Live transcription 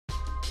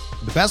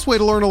The best way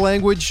to learn a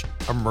language?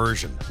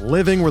 Immersion.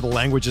 Living where the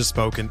language is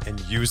spoken and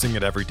using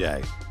it every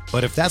day.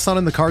 But if that's not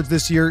in the cards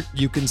this year,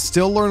 you can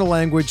still learn a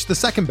language the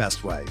second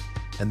best way,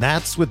 and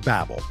that's with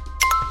Babbel.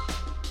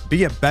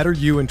 Be a better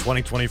you in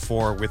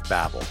 2024 with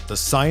Babbel, the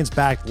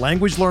science-backed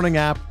language learning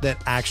app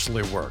that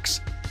actually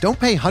works. Don't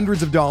pay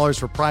hundreds of dollars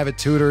for private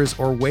tutors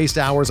or waste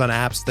hours on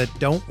apps that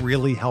don't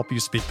really help you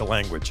speak the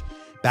language.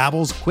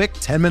 Babbel's quick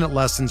 10-minute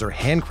lessons are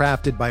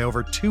handcrafted by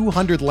over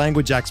 200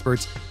 language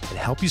experts and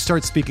help you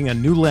start speaking a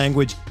new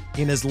language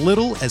in as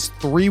little as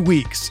 3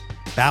 weeks.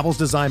 Babbel's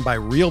designed by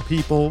real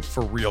people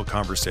for real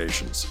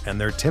conversations,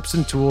 and their tips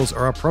and tools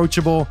are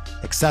approachable,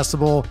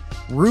 accessible,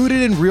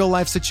 rooted in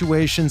real-life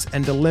situations,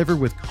 and delivered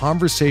with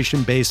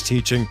conversation-based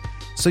teaching,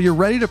 so you're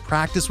ready to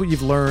practice what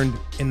you've learned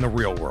in the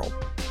real world.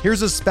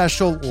 Here's a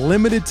special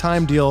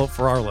limited-time deal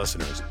for our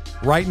listeners.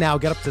 Right now,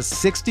 get up to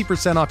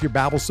 60% off your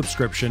Babbel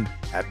subscription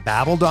at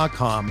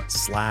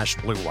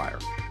babbel.com/Blue Wire.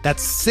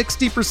 That's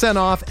 60%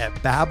 off at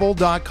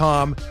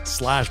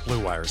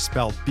babbel.com/Blue Wire,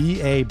 spelled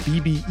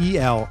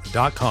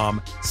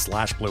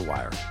BABBEL.com/Blue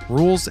Wire.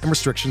 Rules and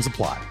restrictions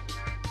apply.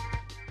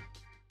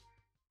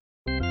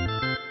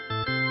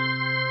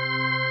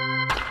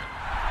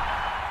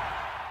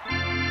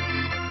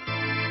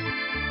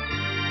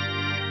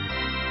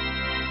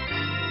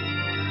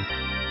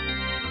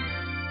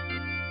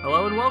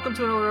 Hello and welcome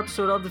to another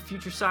episode of the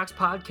Future Sox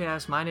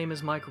Podcast. My name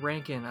is Mike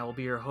Rankin. I will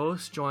be your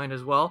host, joined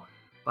as well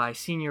by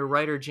senior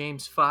writer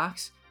James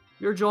Fox.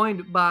 You're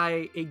joined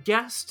by a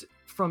guest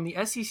from the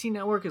SEC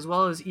Network as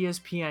well as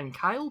ESPN,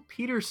 Kyle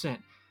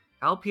Peterson.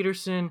 Kyle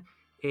Peterson,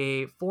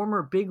 a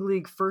former big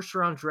league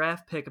first-round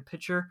draft pick, a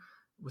pitcher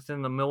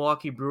within the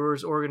Milwaukee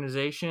Brewers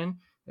organization.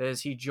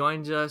 As he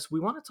joins us, we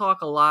want to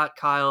talk a lot,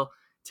 Kyle,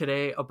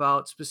 today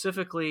about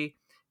specifically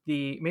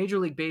the Major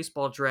League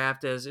Baseball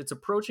draft as it's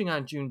approaching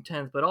on June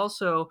 10th, but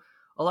also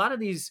a lot of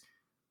these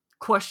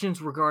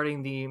questions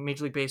regarding the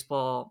Major League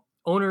Baseball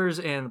owners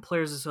and the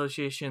Players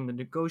Association, the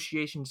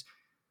negotiations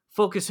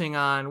focusing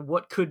on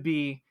what could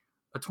be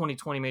a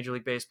 2020 Major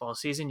League Baseball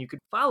season. You could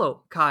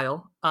follow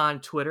Kyle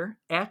on Twitter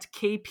at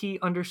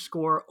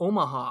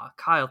KP_Omaha.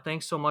 Kyle,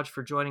 thanks so much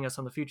for joining us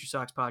on the Future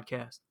Sox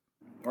Podcast.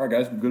 All right,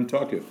 guys, I'm good to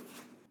talk to you.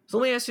 So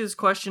let me ask you this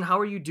question. How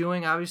are you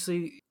doing?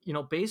 Obviously,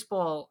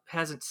 baseball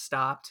hasn't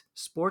stopped.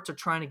 Sports are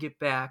trying to get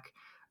back.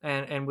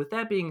 And with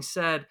that being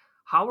said,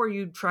 how are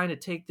you trying to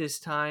take this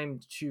time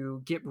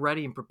to get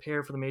ready and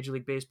prepare for the Major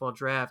League Baseball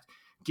draft,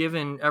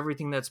 given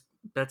everything that's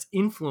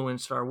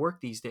influenced our work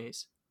these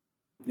days?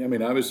 Yeah, I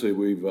mean, obviously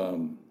we've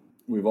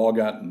all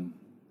gotten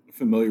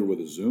familiar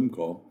with a Zoom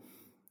call,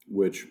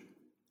 which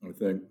I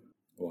think,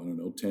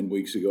 10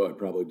 weeks ago, I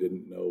probably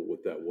didn't know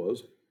what that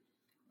was.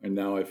 And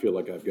now I feel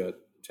like I've got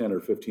 10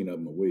 or 15 of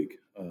them a week.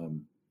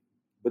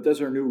 But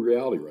that's our new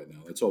reality right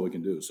now. That's all we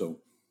can do.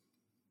 So,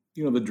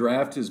 the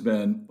draft has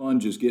been fun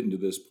just getting to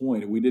this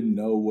point. We didn't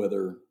know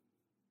whether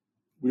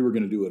we were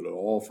going to do it at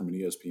all from an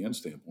ESPN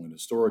standpoint.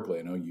 Historically,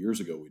 I know years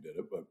ago we did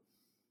it, but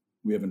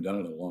we haven't done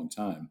it in a long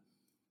time.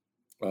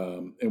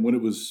 And when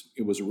it was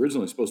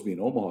originally supposed to be in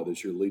Omaha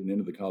this year, leading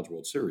into the College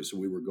World Series, so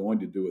we were going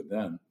to do it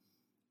then.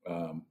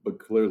 But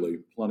clearly,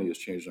 plenty has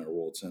changed in our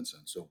world since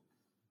then. So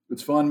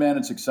it's fun, man.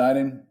 It's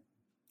exciting.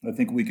 I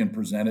think we can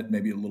present it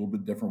maybe a little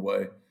bit different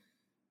way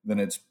than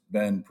it's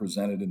been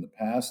presented in the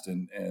past.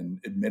 And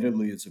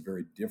admittedly, it's a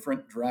very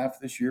different draft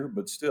this year,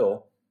 but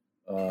still,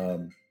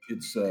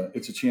 it's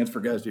a chance for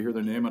guys to hear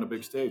their name on a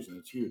big stage, and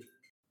it's huge.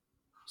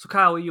 So,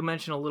 Kyle, you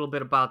mentioned a little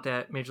bit about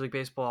that Major League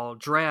Baseball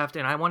draft,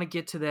 and I want to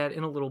get to that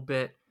in a little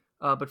bit.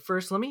 But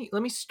first, let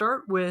me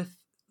start with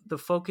the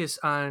focus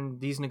on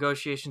these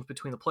negotiations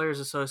between the Players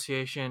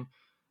Association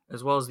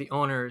as well as the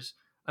owners.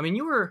 I mean,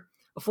 you were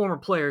a former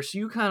player, so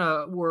you kind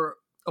of were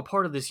a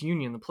part of this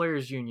union, the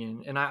Players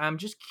Union. And I'm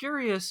just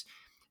curious,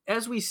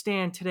 as we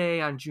stand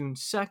today on June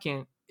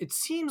 2nd, it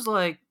seems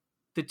like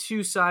the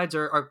two sides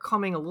are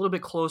coming a little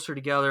bit closer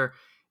together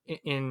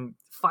in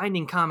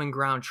finding common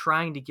ground,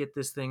 trying to get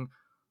this thing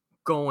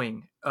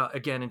going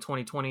again in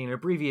 2020 in an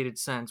abbreviated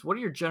sense. What are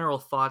your general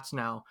thoughts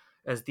now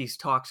as these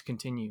talks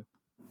continue?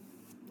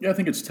 Yeah, I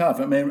think it's tough.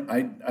 I mean,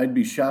 I'd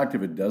be shocked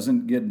if it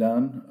doesn't get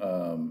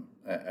done.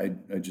 I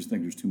just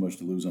think there's too much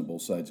to lose on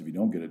both sides if you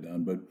don't get it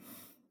done. But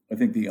I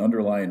think the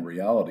underlying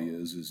reality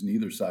is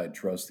neither side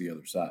trusts the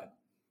other side.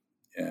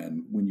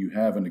 And when you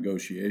have a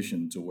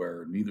negotiation to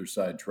where neither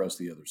side trusts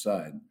the other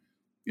side,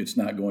 it's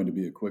not going to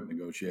be a quick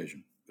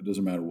negotiation. It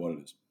doesn't matter what it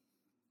is.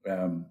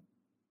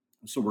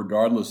 So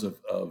regardless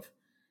of,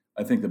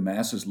 I think the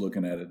masses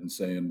looking at it and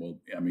saying, well,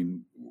 I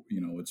mean,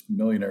 it's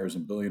millionaires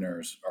and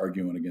billionaires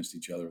arguing against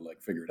each other,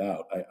 like, figure it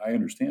out. I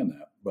understand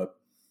that. But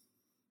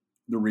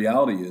the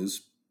reality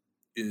is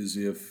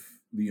if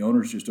the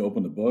owners just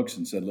opened the books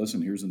and said,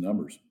 listen, here's the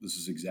numbers. This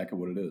is exactly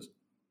what it is.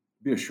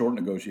 It'd be a short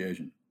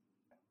negotiation.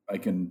 I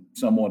can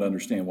somewhat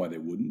understand why they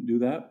wouldn't do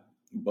that,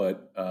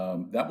 but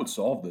that would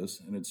solve this,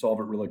 and it'd solve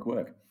it really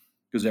quick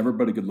because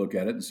everybody could look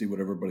at it and see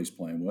what everybody's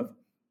playing with.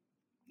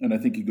 And I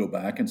think you go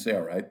back and say,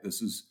 all right,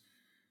 this is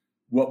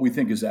what we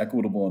think is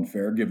equitable and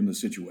fair given the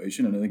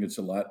situation. And I think it's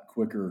a lot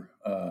quicker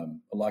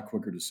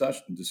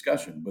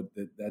discussion, but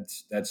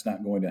that's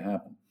not going to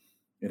happen.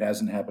 It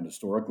hasn't happened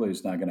historically.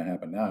 It's not going to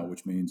happen now,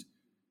 which means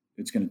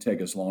it's going to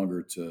take us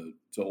longer to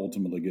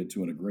ultimately get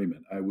to an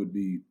agreement.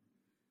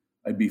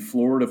 I'd be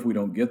floored if we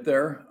don't get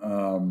there,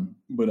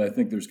 but I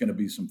think there's going to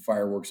be some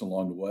fireworks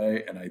along the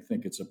way, and I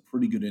think it's a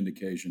pretty good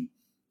indication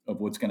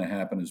of what's going to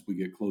happen as we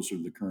get closer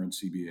to the current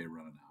CBA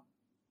running out.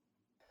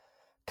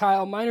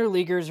 Kyle, minor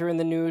leaguers are in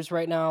the news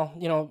right now,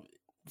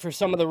 for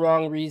some of the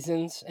wrong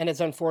reasons, and it's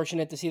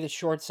unfortunate to see the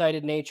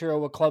short-sighted nature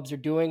of what clubs are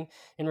doing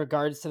in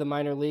regards to the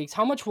minor leagues.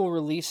 How much will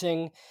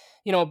releasing,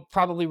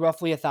 probably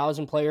roughly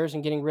 1,000 players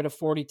and getting rid of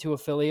 42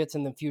 affiliates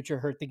in the future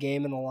hurt the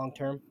game in the long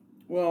term?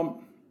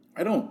 Well,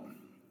 I don't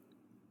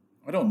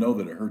know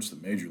that it hurts the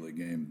major league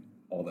game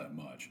all that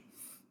much.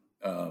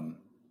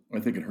 I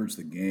think it hurts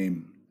the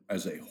game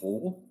as a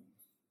whole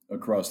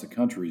across the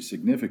country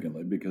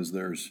significantly because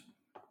there's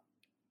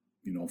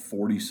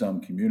 40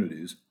 some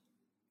communities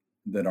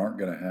that aren't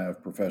going to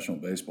have professional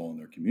baseball in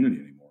their community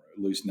anymore,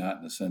 at least not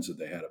in the sense that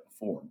they had it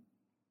before.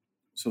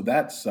 So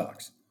that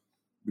sucks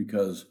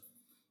because,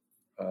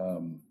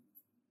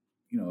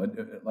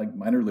 like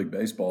minor league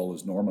baseball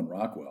is Norman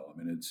Rockwell. I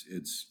mean,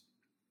 it's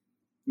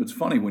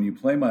funny when you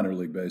play minor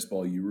league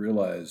baseball, you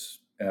realize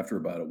after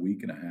about a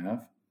week and a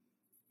half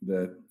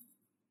that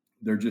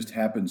there just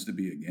happens to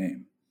be a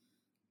game.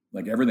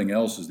 Like everything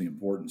else is the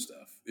important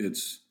stuff.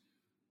 It's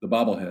the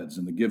bobbleheads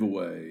and the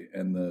giveaway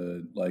and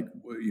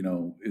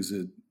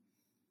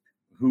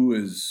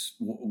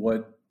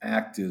what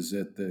act is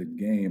at the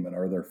game and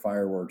are there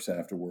fireworks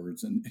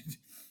afterwards? And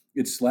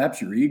it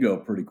slaps your ego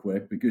pretty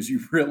quick because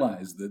you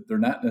realize that they're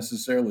not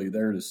necessarily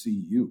there to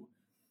see you.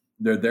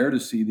 They're there to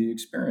see the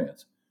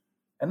experience.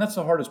 And that's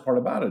the hardest part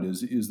about it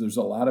is there's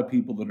a lot of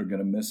people that are going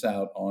to miss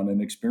out on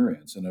an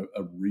experience and a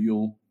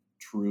real,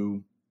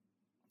 true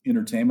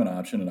entertainment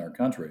option in our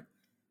country.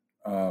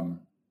 And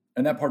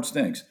that part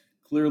stinks.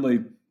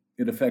 Clearly,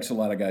 it affects a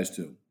lot of guys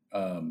too.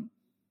 I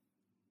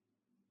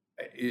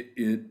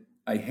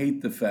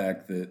hate the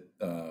fact that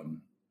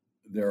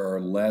there are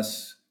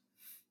less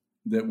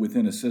that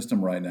within a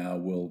system right now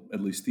will,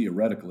 at least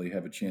theoretically,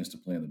 have a chance to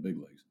play in the big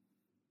leagues.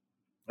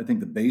 I think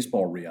the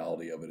baseball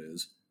reality of it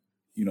is,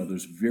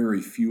 there's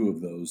very few of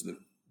those that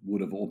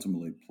would have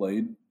ultimately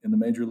played in the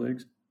major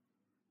leagues.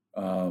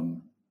 But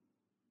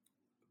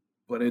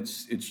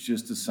it's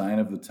just a sign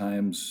of the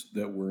times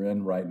that we're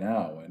in right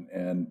now.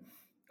 And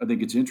I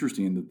think it's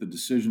interesting that the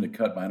decision to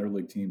cut minor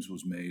league teams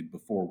was made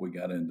before we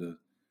got into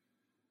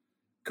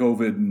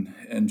COVID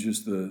and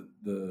just the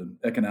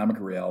economic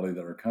reality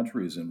that our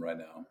country is in right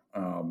now.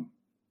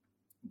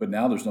 But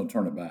now there's no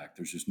turning back.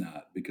 There's just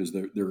not, because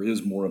there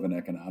is more of an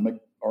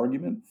economic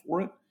argument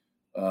for it.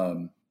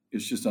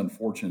 It's just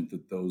unfortunate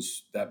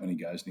that many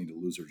guys need to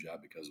lose their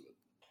job because of it.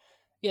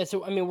 Yeah,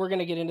 so, we're going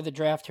to get into the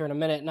draft here in a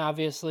minute, and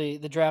obviously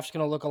the draft's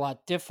going to look a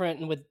lot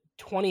different, and with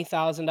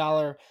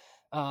 $20,000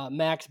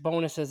 max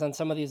bonuses on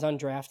some of these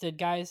undrafted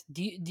guys,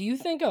 do you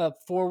think a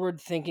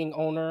forward-thinking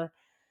owner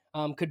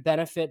could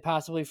benefit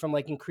possibly from,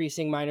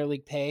 increasing minor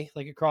league pay,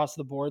 across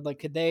the board?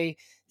 Could they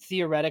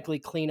theoretically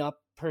clean up,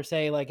 per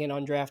se, an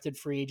undrafted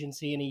free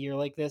agency in a year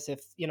like this,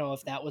 if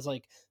that was,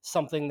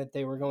 something that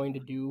they were going to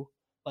do,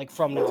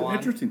 from now on? It's an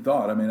interesting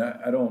thought.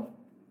 I don't,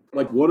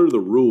 what are the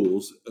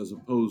rules as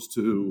opposed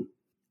to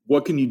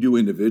what can you do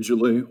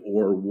individually,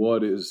 or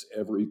what is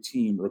every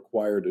team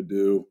required to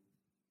do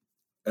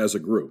as a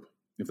group,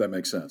 if that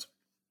makes sense?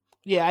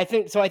 Yeah, I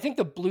think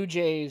the Blue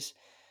Jays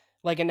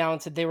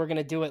announced that they were going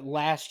to do it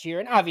last year.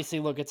 And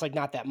obviously, look, it's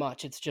not that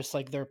much. It's just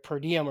their per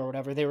diem or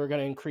whatever they were going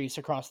to increase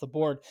across the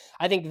board.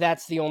 I think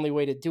that's the only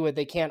way to do it.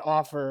 They can't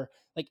offer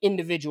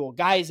individual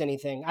guys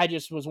anything. I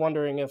just was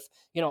wondering if,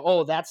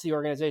 that's the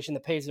organization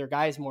that pays their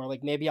guys more.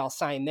 Maybe I'll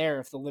sign there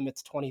if the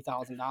limit's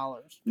 $20,000.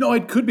 No,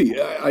 it could be.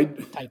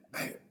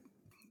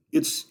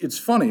 It's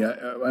funny.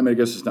 I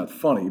guess it's not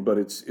funny, but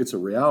it's a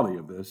reality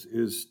of this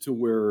is to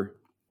where,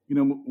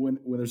 when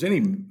there's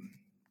any,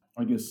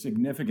 I guess,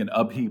 significant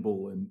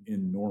upheaval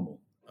in normal,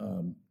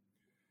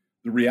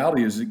 the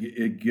reality is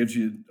it gives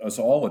us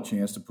all a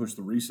chance to push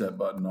the reset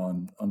button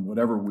on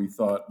whatever we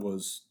thought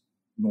was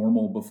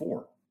normal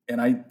before. And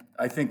I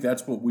think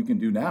that's what we can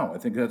do now. I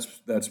think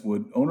that's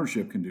what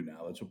ownership can do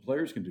now. That's what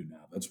players can do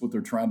now. That's what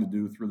they're trying to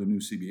do through the new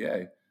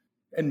CBA.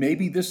 And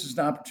maybe this is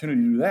an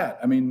opportunity to do that.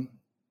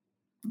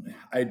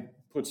 I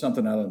put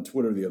something out on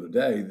Twitter the other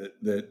day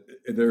that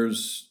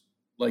there's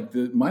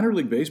the minor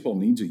league baseball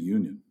needs a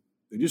union.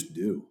 They just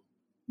do,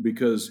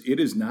 because it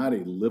is not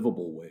a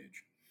livable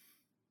wage.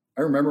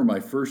 I remember my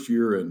first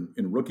year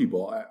in rookie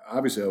ball.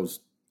 Obviously,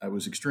 I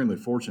was extremely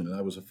fortunate.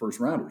 I was a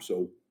first rounder.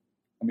 So,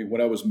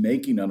 what I was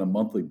making on a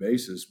monthly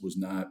basis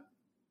wasn't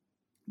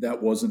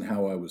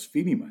how I was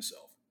feeding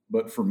myself.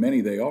 But for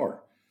many, they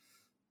are.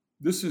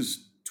 This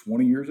is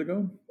 20 years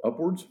ago,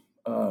 upwards.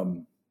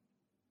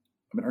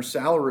 Our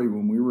salary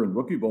when we were in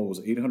rookie ball was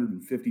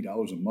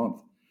 $850 a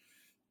month.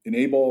 In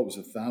A ball, it was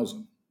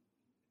 $1,000.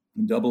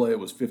 In Double A, it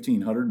was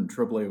 $1,500, and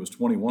Triple A, it was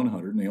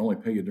 $2,100, and they only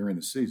pay you during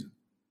the season.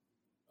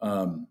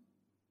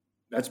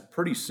 That's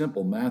pretty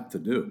simple math to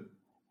do.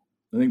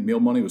 I think meal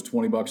money was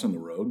 $20 on the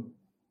road.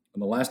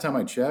 And the last time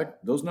I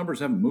checked, those numbers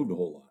haven't moved a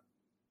whole lot.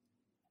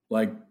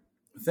 Like,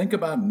 think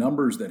about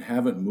numbers that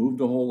haven't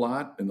moved a whole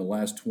lot in the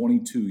last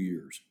 22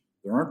 years.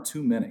 There aren't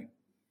too many.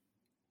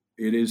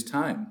 It is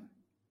time.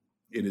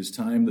 It is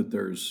time that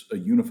there's a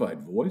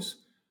unified voice.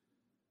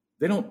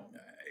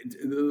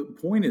 The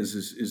point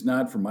is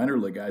not for minor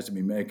league guys to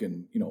be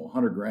making,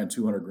 $100 grand,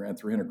 $200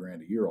 grand, $300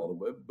 grand a year all the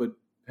way, but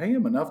pay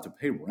them enough to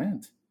pay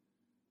rent.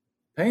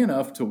 Pay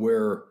enough to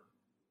where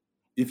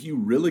if you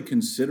really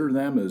consider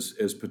them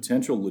as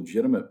potential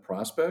legitimate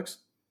prospects,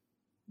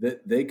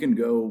 that they can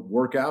go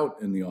work out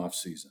in the off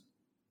season.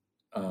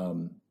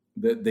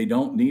 That they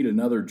don't need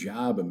another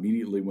job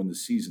immediately when the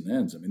season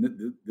ends. I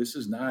mean, this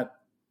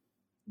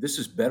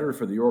is better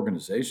for the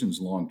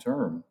organizations long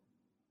term.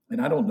 And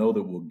I don't know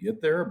that we'll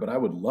get there, but I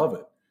would love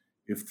it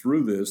if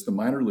through this, the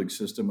minor league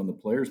system and the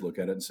players look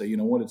at it and say, you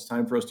know what, it's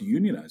time for us to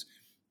unionize.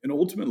 And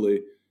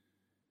ultimately,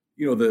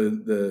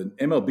 the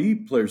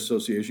MLB Players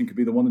Association could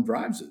be the one that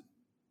drives it.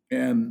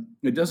 And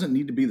it doesn't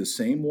need to be the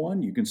same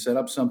one. You can set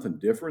up something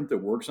different that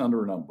works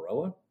under an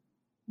umbrella.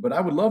 But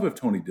I would love if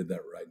Tony did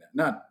that right now.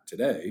 Not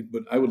today,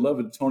 but I would love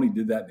if Tony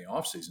did that in the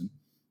offseason,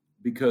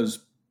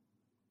 because,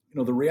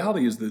 the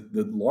reality is that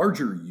the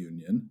larger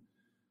union,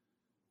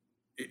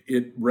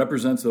 it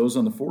represents those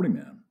on the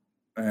 40-man.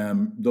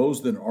 And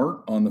those that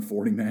aren't on the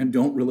 40-man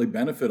don't really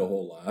benefit a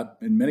whole lot.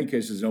 In many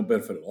cases, they don't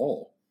benefit at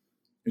all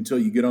until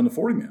you get on the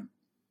 40-man.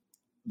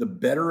 The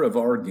better of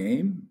our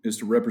game is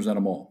to represent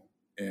them all.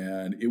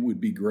 And it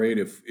would be great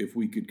if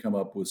we could come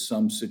up with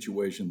some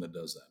situation that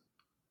does that.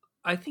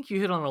 I think you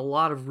hit on a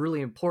lot of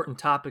really important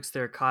topics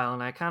there, Kyle,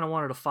 and I kind of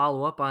wanted to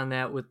follow up on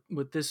that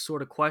with this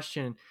sort of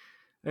question.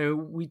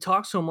 We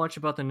talk so much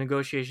about the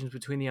negotiations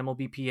between the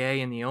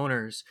MLBPA and the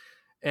owners.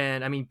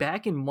 And I mean,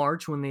 back in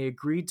March, when they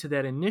agreed to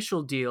that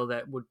initial deal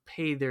that would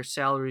pay their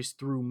salaries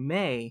through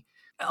May,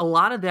 a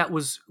lot of that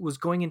was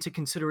going into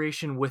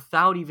consideration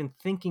without even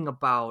thinking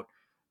about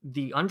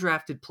the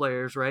undrafted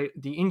players, right?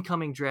 The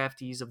incoming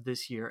draftees of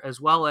this year,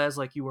 as well as,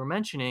 like you were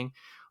mentioning,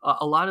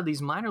 a lot of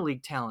these minor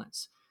league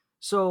talents.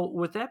 So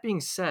with that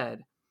being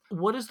said,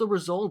 what is the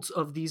results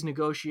of these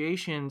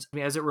negotiations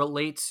as it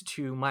relates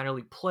to minor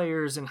league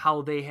players and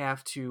how they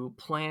have to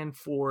plan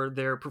for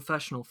their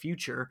professional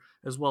future,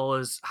 as well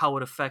as how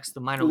it affects the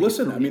minor league?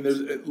 Listen,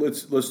 affiliates? I mean,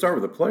 let's start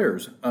with the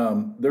players.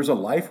 There's a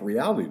life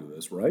reality to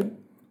this, right?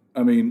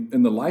 I mean,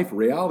 and the life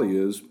reality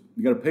is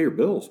you got to pay your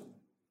bills.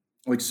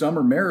 Like, some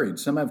are married,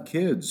 some have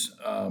kids.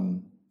 I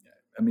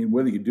mean,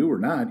 whether you do or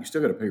not, you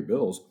still got to pay your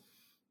bills.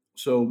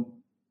 So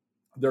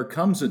there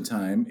comes a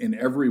time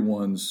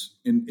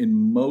in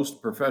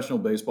most professional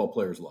baseball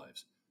players'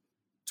 lives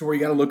to where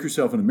you got to look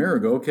yourself in the mirror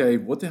and go, okay,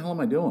 what the hell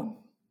am I doing?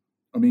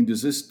 I mean,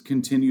 does this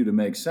continue to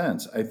make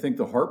sense? I think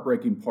the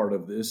heartbreaking part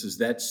of this is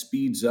that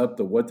speeds up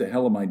the what the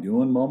hell am I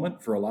doing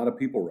moment for a lot of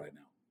people right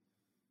now.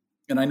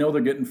 And I know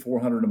they're getting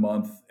 $400 a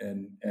month,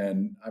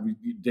 and I mean,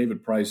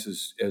 David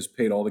Price has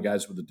paid all the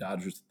guys with the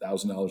Dodgers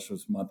 $1,000 for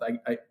this month,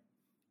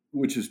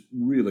 which is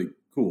really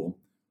cool.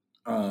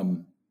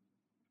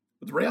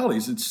 But the reality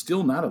is, it's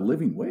still not a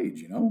living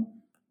wage.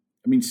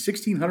 I mean,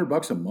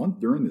 $1,600 a month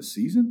during the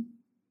season?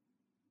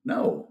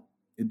 No,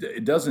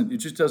 it doesn't. It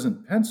just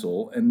doesn't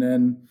pencil. And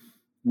then,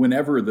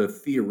 whenever the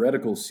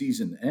theoretical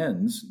season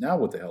ends, now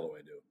what the hell do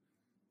I do?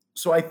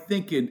 So I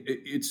think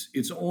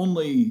it's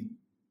only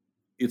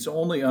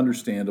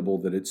understandable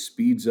that it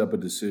speeds up a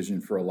decision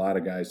for a lot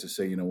of guys to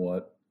say, you know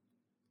what,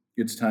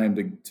 it's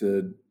time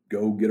to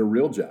go get a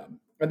real job.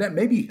 And that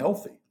may be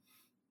healthy.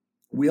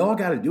 We all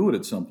got to do it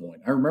at some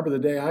point. I remember the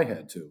day I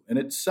had to, and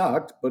it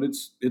sucked, but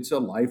it's a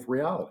life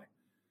reality.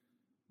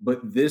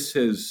 But this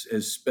has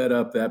sped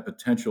up that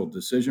potential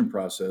decision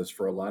process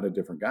for a lot of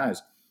different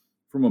guys.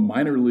 From a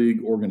minor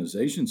league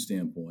organization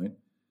standpoint,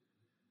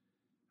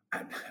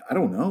 I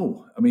don't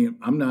know. I mean,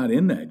 I'm not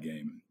in that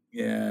game.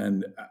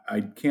 And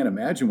I can't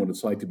imagine what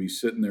it's like to be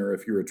sitting there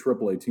if you're a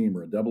AAA team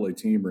or a AA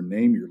team or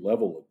name your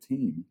level of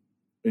team,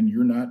 and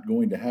you're not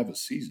going to have a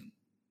season.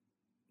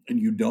 And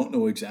you don't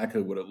know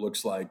exactly what it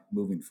looks like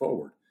moving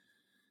forward.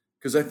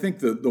 Because I think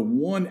the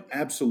one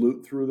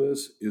absolute through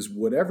this is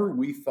whatever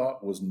we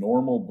thought was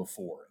normal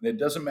before. And it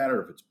doesn't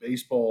matter if it's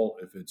baseball,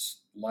 if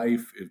it's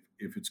life,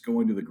 if it's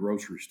going to the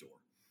grocery store.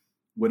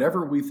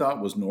 Whatever we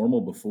thought was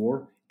normal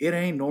before, it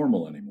ain't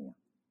normal anymore.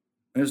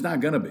 And it's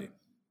not going to be.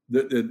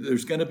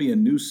 There's going to be a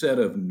new set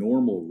of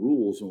normal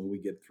rules when we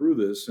get through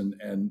this,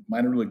 and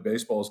minor league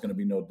baseball is going to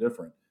be no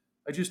different.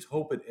 I just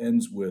hope it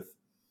ends with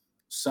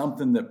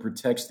something that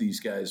protects these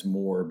guys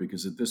more,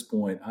 because at this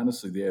point,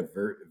 honestly, they have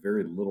very,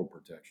 very little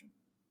protection.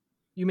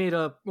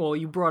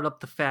 You brought up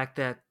the fact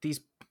that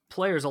these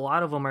players, a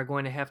lot of them are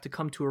going to have to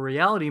come to a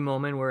reality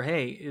moment where,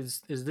 hey,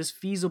 is this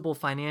feasible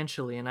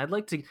financially? And I'd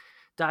like to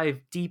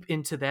dive deep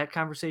into that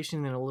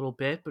conversation in a little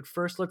bit. But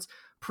first, let's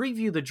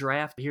preview the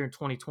draft here in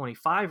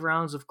 2025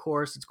 rounds. Of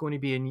course, it's going to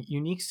be a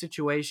unique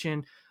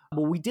situation,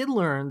 but we did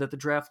learn that the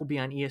draft will be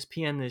on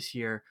ESPN this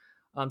year.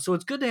 So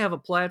it's good to have a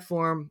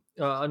platform,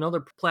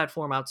 another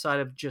platform outside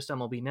of just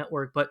MLB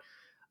Network. But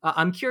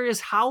I'm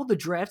curious how the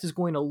draft is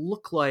going to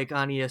look like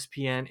on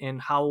ESPN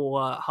and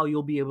how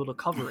you'll be able to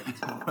cover it.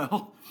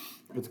 Well,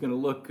 it's going to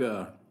look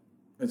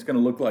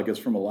like it's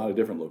from a lot of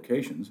different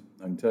locations.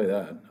 I can tell you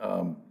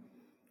that.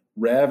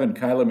 Rav and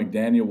Kyla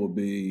McDaniel will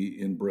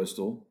be in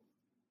Bristol.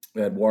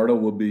 Eduardo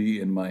will be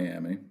in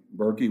Miami.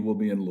 Berkey will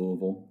be in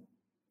Louisville.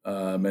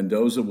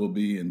 Mendoza will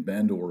be in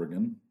Bend,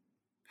 Oregon.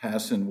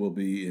 Hassan will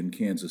be in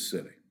Kansas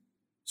City.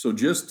 So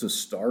just to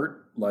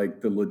start,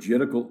 like the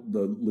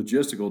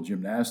logistical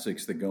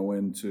gymnastics that go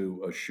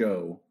into a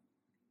show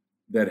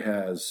that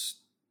has,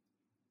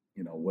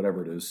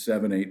 whatever it is,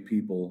 7, 8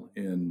 people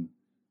in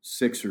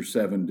 6 or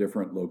 7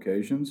 different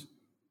locations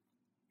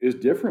is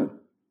different.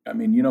 I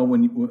mean,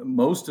 when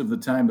most of the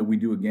time that we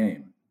do a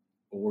game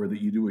or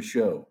that you do a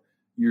show,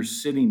 you're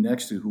sitting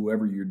next to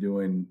whoever you're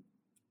doing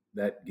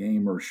that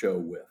game or show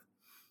with.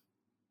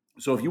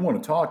 So if you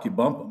want to talk, you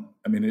bump them.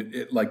 I mean,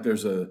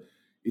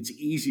 it's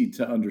easy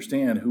to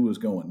understand who is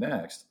going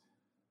next.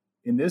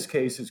 In this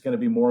case, it's going to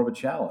be more of a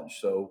challenge.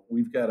 So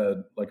we've got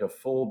a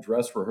full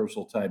dress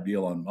rehearsal type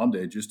deal on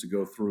Monday just to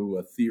go through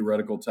a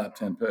theoretical top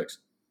 10 picks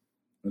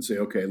and say,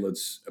 okay,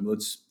 let's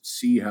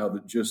see how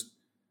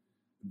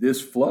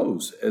this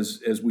flows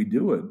as we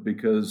do it,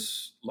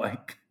 because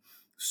like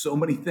so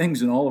many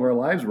things in all of our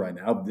lives right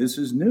now, this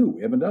is new.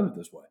 We haven't done it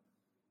this way.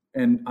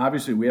 And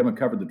obviously we haven't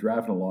covered the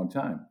draft in a long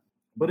time,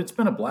 but it's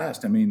been a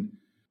blast. I mean,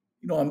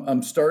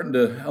 I'm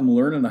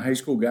learning the high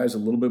school guys a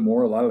little bit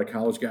more. A lot of the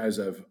college guys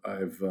I've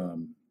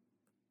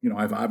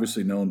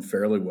obviously known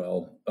fairly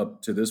well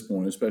up to this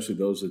point, especially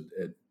those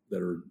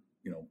that are,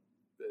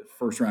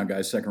 first round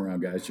guys, second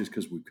round guys, just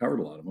because we've covered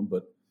a lot of them.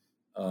 But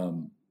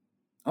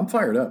I'm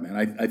fired up,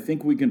 man. I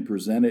think we can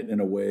present it in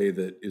a way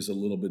that is a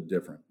little bit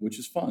different, which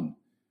is fun.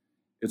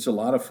 It's a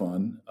lot of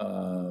fun.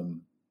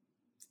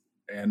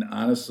 And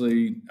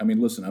honestly, I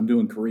mean, listen, I'm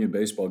doing Korean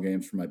baseball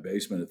games from my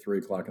basement at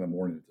 3:00 in the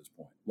morning at this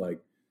point.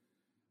 Like,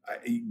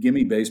 give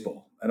me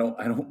baseball. I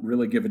don't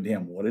really give a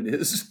damn what it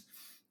is.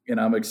 And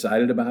I'm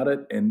excited about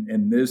it.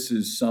 And this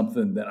is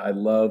something that I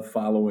love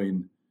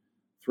following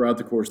throughout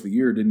the course of the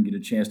year. Didn't get a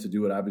chance to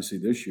do it, obviously,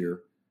 this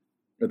year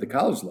at the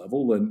college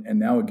level. And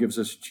now it gives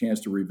us a chance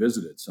to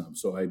revisit it some.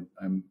 So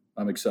I'm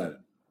excited.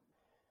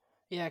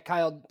 Yeah,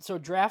 Kyle, so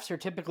drafts are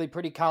typically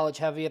pretty college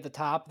heavy at the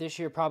top. This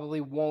year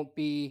probably won't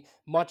be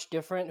much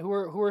different.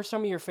 Who are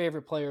some of your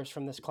favorite players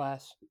from this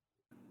class?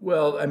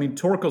 Well, I mean,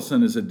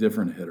 Torkelson is a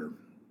different hitter.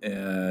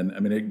 And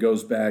I mean, it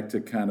goes back to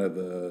kind of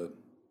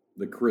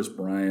the Chris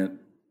Bryant,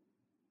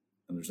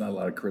 and there's not a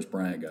lot of Chris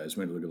Bryant guys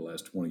when you look at the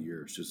last 20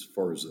 years, just as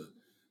far as the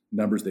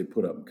numbers they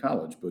put up in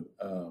college. But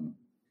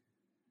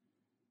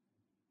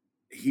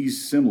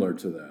he's similar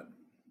to that.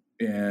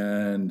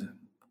 And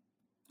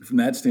from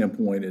that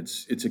standpoint,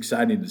 it's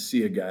exciting to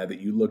see a guy that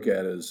you look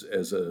at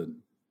as a,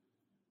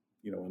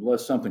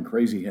 unless something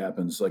crazy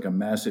happens, like a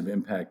massive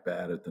impact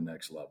bat at the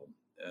next level.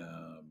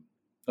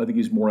 I think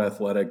he's more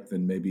athletic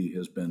than maybe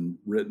has been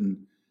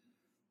written.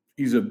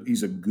 He's a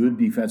good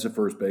defensive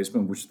first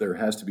baseman, which there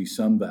has to be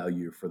some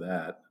value for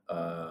that.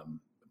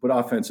 But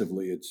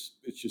offensively, it's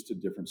just a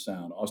different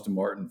sound. Austin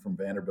Martin from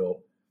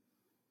Vanderbilt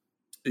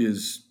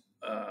is,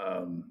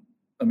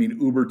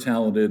 uber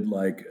talented,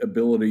 like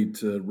ability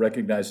to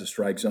recognize the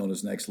strike zone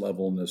is next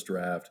level in this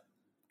draft,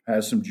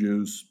 has some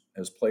juice,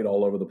 has played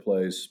all over the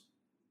place.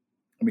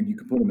 I mean, you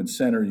can put him in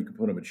center, you can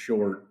put him at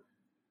short,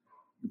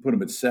 you can put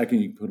him at second,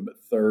 you can put him at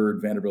third.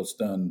 Vanderbilt's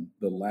done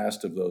the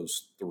last of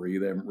those 3.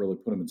 They haven't really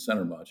put him in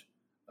center much.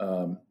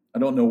 I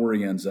don't know where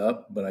he ends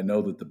up, but I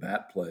know that the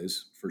bat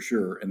plays for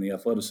sure, and the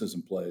athleticism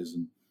plays,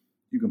 and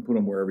you can put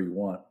him wherever you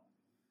want.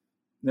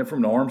 And then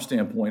from an arm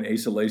standpoint,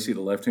 Asa Lacy,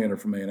 the left-hander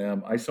from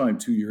A&M, I saw him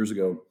 2 years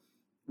ago.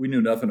 We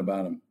knew nothing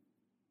about him.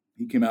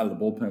 He came out of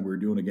the bullpen. We were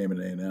doing a game at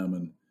A&M,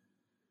 and,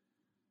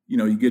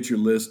 you get your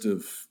list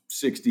of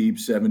 6 deep,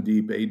 7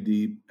 deep, 8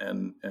 deep,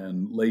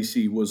 and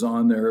Lacy was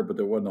on there, but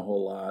there wasn't a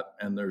whole lot.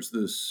 And there's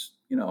this,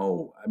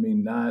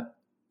 not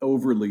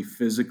overly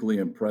physically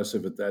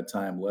impressive at that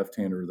time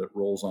left-hander that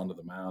rolls onto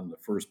the mound. The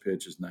first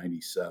pitch is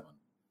 97.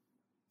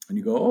 And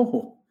you go,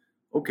 oh,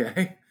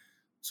 okay.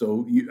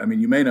 So,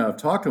 you may not have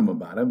talked to him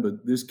about him,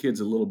 but this kid's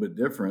a little bit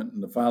different.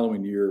 And the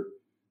following year,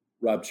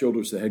 Rob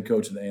Childress, the head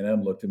coach at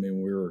A&M, looked at me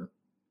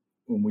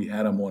when we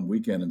had him one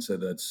weekend and said,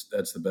 that's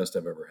the best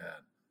I've ever had.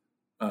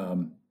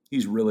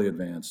 He's really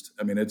advanced.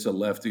 I mean, it's a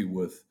lefty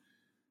with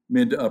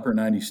mid to upper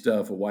 90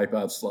 stuff, a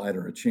wipeout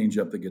slider, a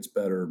changeup that gets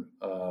better.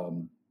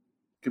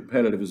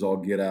 Competitive as all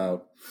get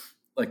out,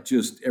 like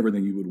just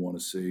everything you would want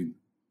to see.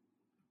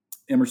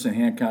 Emerson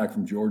Hancock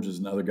from Georgia is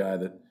another guy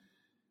that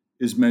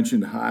is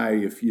mentioned high.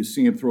 If you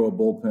see him throw a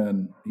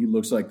bullpen, he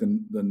looks like the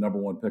number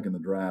 1 pick in the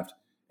draft.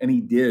 And he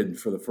did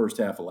for the first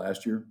half of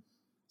last year.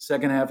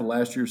 Second half of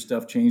last year,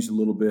 stuff changed a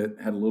little bit,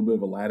 had a little bit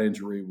of a lat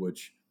injury,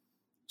 which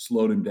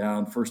slowed him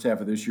down. First half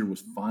of this year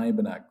was fine,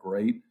 but not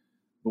great.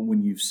 But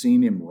when you've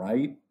seen him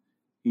right,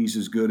 he's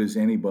as good as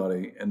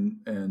anybody. And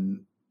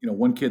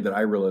one kid that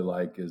I really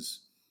like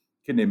is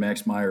a kid named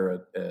Max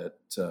Meyer at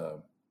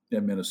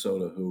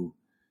Minnesota, who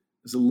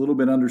is a little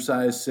bit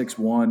undersized,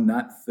 6'1",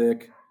 not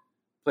thick,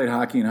 played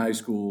hockey in high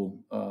school,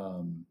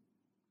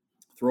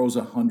 throws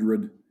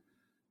 100,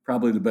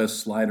 probably the best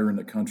slider in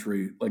the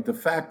country. Like the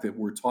fact that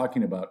we're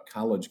talking about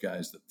college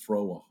guys that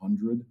throw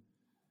 100,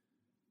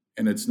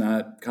 and it's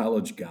not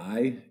college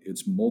guy,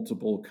 it's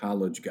multiple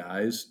college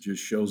guys,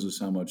 just shows us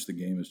how much the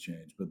game has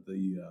changed. But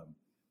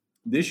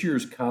this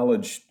year's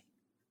college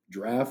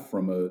draft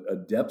from a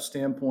depth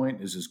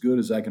standpoint is as good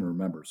as I can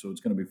remember. So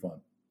it's going to be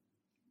fun.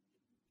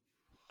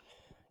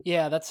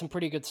 Yeah, that's some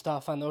pretty good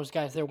stuff on those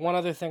guys there. One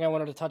other thing I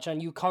wanted to touch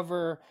on, you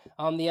cover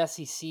the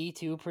SEC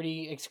too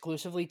pretty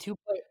exclusively.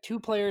 Two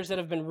players that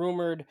have been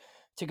rumored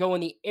to go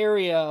in the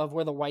area of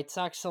where the White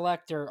Sox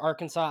select are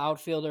Arkansas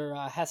outfielder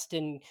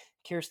Heston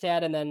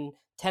Kjerstad and then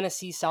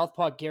Tennessee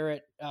southpaw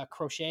Garrett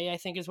Crochet, I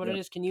think is what it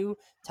is. Can you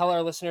tell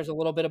our listeners a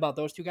little bit about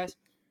those two guys?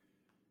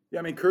 Yeah,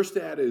 I mean,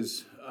 Kjerstad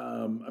is,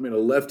 a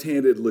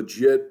left-handed,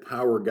 legit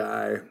power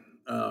guy,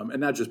 and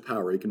not just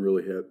power. He can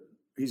really hit.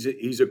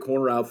 He's a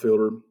corner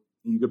outfielder.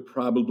 You could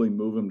probably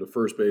move him to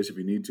first base if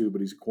you need to, but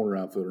he's a corner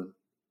outfielder.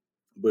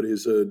 But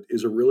is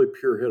a really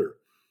pure hitter.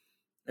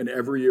 And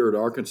every year at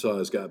Arkansas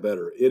has got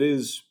better.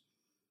 It's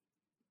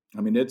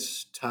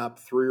top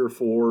 3 or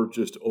 4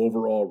 just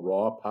overall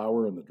raw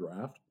power in the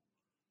draft.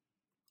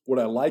 What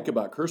I like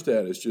about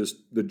Kjerstad is just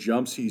the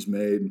jumps he's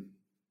made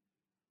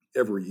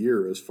every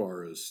year as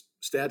far as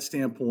stat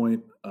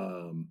standpoint.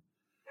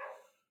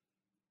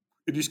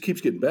 It just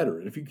keeps getting better.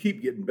 And if you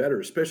keep getting better,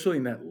 especially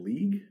in that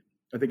league,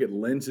 I think it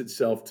lends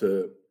itself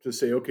to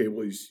say, okay,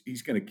 well,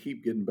 he's going to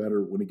keep getting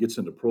better when he gets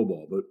into pro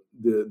ball. But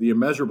the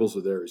immeasurables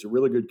are there. He's a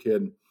really good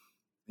kid.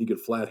 He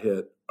could flat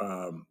hit.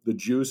 The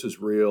juice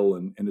is real,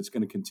 and it's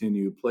going to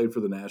continue. Played for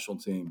the national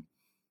team.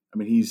 I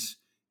mean, he's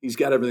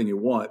got everything you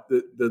want.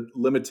 The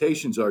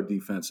limitations are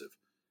defensive.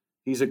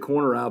 He's a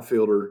corner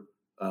outfielder.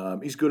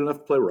 He's good enough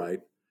to play right,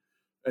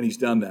 and he's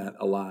done that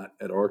a lot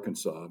at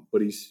Arkansas.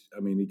 But he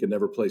can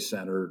never play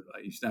center.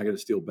 He's not going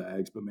to steal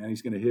bags, but, man,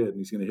 he's going to hit, and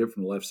he's going to hit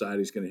from the left side.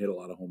 He's going to hit a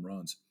lot of home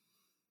runs.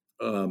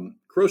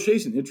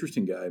 Crochet's an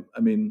interesting guy. I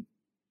mean,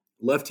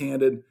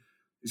 left-handed.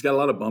 He's got a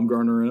lot of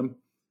Bumgarner in him.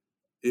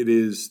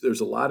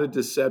 There's a lot of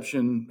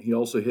deception. He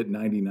also hit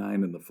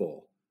 99 in the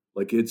fall.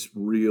 Like, it's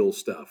real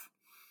stuff.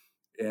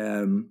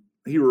 And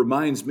he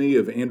reminds me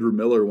of Andrew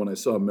Miller when I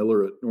saw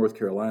Miller at North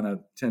Carolina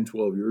 10,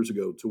 12 years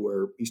ago, to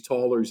where he's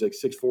taller. He's like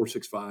 6'4",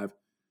 6'5",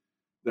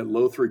 that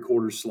low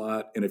 3/4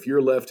 slot. And if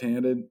you're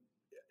left-handed,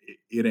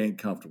 it ain't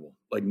comfortable.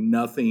 Like,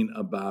 nothing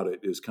about it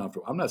is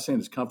comfortable. I'm not saying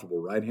it's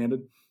comfortable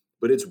right-handed,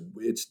 but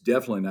it's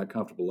definitely not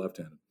comfortable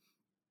left-handed.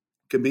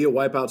 Can be a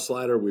wipeout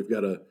slider. We've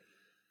got a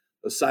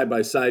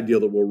side-by-side deal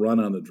that we'll run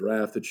on the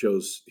draft that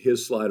shows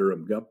his slider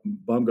and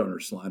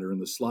Bumgarner's slider, and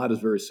the slot is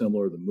very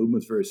similar. The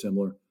movement's very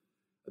similar.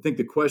 I think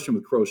the question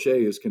with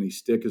Crochet is, can he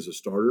stick as a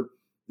starter?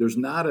 There's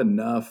not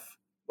enough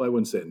 – well, I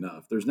wouldn't say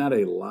enough. There's not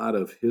a lot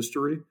of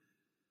history.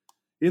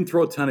 He didn't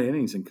throw a ton of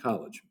innings in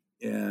college.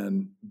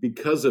 And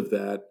because of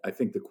that, I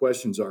think the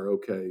questions are,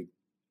 okay,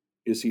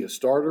 is he a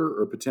starter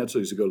or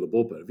potentially does he go to the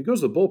bullpen? If he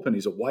goes to the bullpen,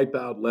 he's a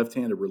wipeout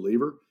left-handed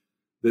reliever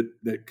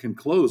that can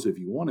close if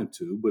you wanted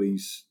to, but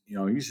he's a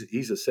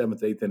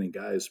 7th, 8th inning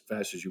guy as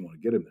fast as you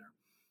want to get him there.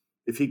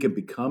 If he can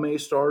become a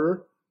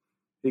starter,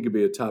 he could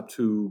be a top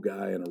 2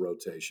 guy in a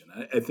rotation.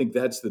 I think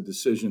that's the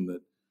decision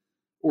that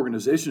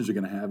organizations are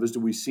going to have, is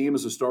do we see him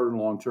as a starter in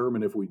the long term?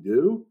 And if we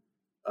do,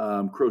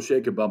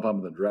 Crochet could bump up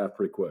in the draft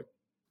pretty quick.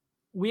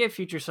 We at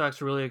Future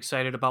Sox are really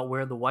excited about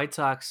where the White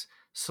Sox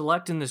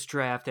select in this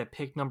draft at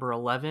pick number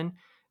 11.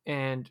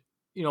 And,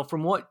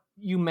 from what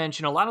you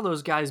mentioned, a lot of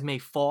those guys may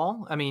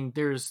fall. I mean,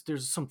 there's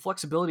some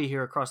flexibility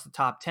here across the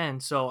top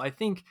 10. So I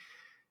think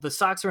the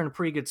Sox are in a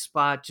pretty good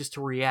spot just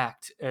to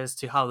react as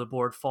to how the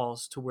board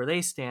falls to where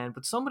they stand.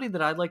 But somebody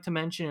that I'd like to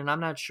mention, and I'm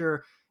not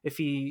sure if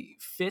he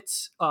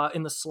fits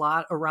in the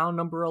slot around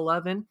number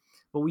 11,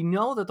 but we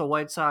know that the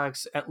White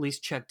Sox at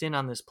least checked in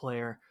on this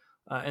player,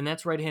 and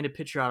that's right-handed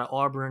pitcher out of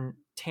Auburn,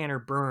 Tanner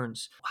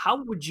Burns.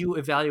 How would you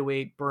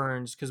evaluate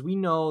Burns? Because we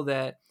know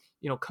that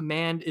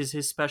command is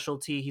his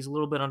specialty. He's a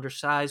little bit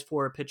undersized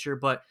for a pitcher,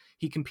 but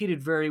he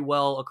competed very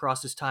well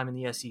across his time in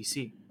the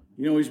SEC.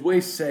 He's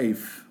way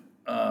safe.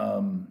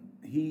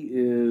 He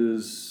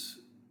is,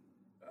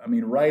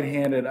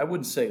 right-handed. I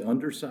wouldn't say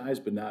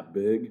undersized, but not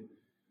big.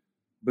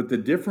 But the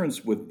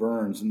difference with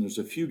Burns, and there's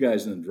a few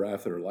guys in the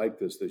draft that are like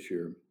this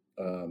year,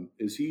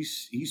 is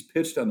he's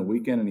pitched on the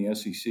weekend in the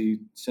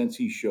SEC since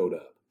he showed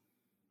up.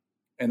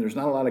 And there's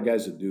not a lot of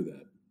guys that do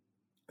that.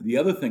 The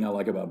other thing I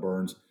like about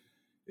Burns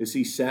is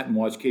he sat and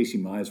watched Casey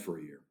Mize for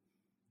a year.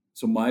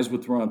 So Mize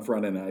would throw on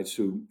Friday nights,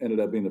 who ended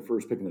up being the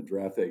first pick in the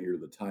draft that year,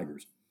 the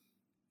Tigers.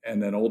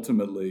 And then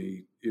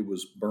ultimately it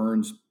was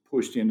Burns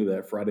pushed into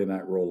that Friday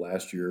night role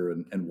last year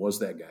and was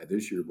that guy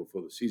this year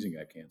before the season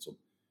got canceled.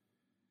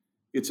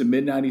 It's a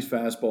mid-90s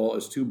fastball.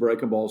 It's 2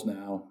 breaking balls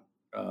now.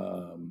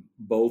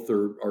 Both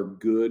are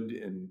good,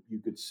 and you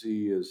could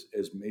see as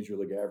major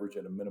league average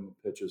at a minimum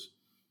pitches.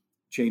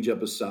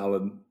 Changeup is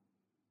solid.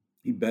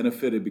 He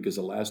benefited because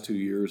the last 2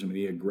 years,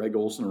 he had Greg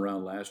Olson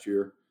around last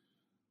year,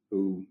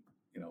 who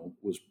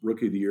was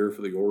rookie of the year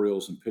for the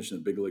Orioles and pitched in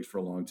the big leagues for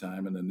a long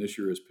time. And then this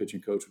year his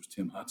pitching coach was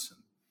Tim Hudson.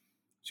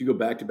 So you go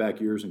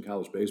back-to-back years in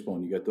college baseball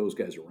and you got those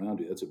guys around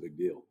you, that's a big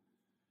deal.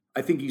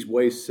 I think he's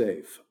way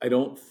safe. I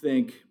don't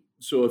think –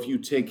 so if you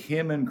take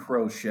him and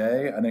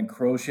Crochet, I think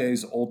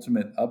Crochet's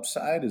ultimate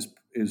upside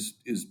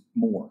is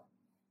more.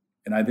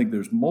 And I think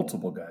there's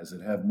multiple guys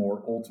that have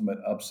more ultimate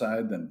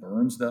upside than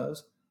Burns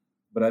does.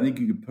 But I think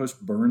you can push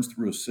Burns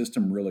through a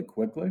system really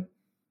quickly.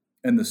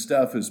 And the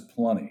stuff is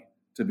plenty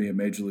to be a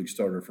major league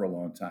starter for a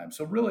long time.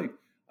 So really,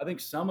 I think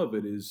some of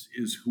it is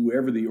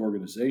whoever the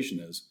organization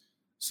is.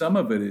 Some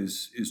of it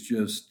is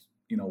just,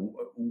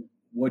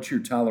 what's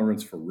your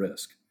tolerance for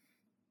risk?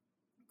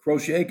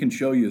 Crochet can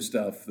show you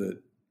stuff that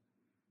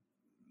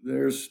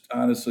there's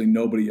honestly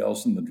nobody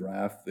else in the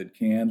draft that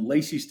can.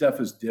 Lacy stuff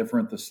is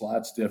different. The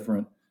slot's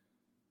different.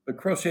 But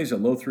Crochet's a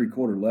low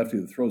three-quarter lefty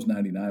that throws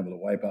 99 with a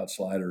wipeout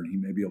slider, and he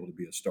may be able to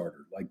be a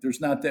starter. Like,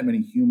 there's not that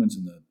many humans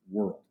in the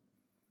world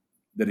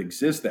that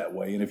exist that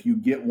way. And if you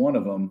get one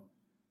of them,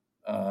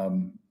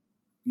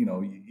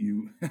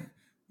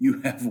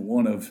 you have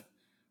one of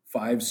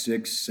 5,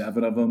 6,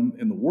 7 of them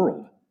in the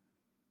world.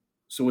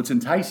 So it's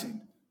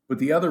enticing. But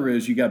the other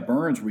is you got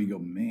Burns where you go,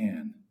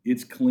 man,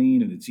 it's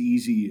clean and it's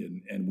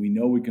easy, and we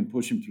know we can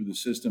push him through the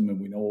system, and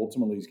we know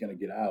ultimately he's going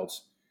to get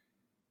outs.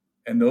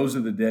 And those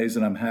are the days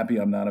that I'm happy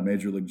I'm not a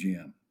major league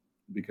GM,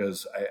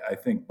 because I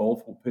think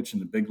both will pitch in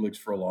the big leagues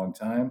for a long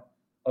time.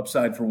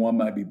 Upside for one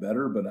might be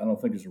better, but I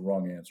don't think it's a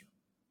wrong answer.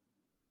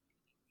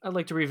 I'd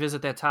like to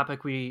revisit that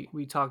topic we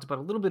talked about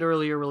a little bit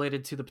earlier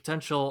related to the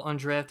potential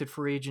undrafted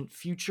free agent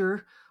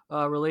future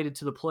related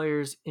to the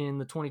players in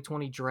the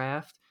 2020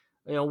 draft.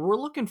 We're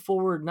looking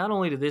forward not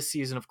only to this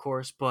season, of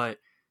course, but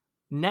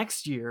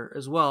next year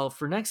as well.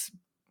 For next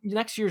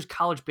year's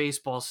college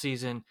baseball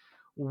season,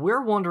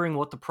 we're wondering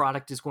what the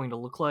product is going to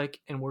look like,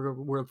 and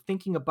we're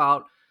thinking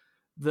about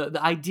the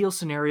ideal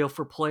scenario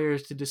for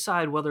players to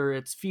decide whether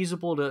it's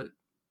feasible to,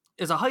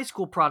 as a high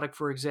school product,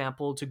 for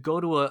example, to go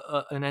to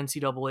an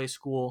NCAA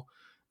school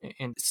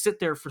and sit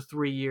there for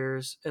 3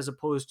 years, as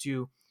opposed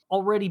to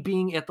already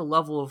being at the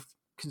level of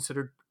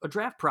considered a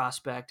draft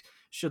prospect,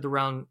 should the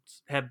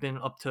rounds have been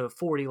up to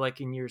 40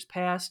 like in years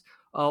past,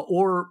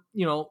 or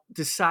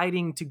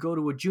deciding to go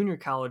to a junior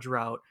college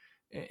route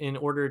in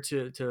order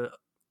to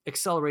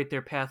accelerate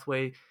their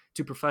pathway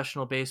to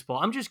professional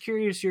baseball. I'm just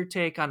curious your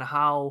take on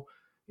how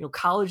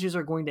colleges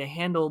are going to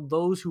handle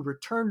those who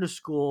return to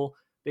school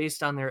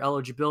based on their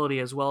eligibility,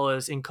 as well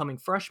as incoming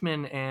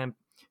freshmen and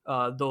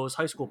those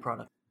high school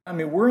products. I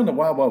mean, we're in the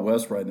wild, wild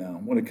west right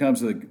now when it comes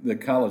to the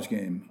college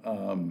game.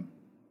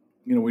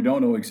 We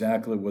don't know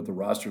exactly what the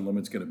roster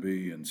limit's going to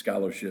be and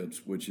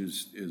scholarships, which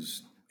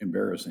is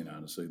embarrassing,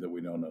 honestly, that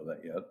we don't know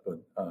that yet. But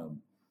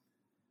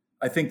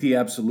I think the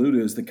absolute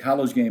is the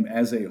college game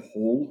as a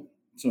whole,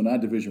 so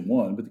not Division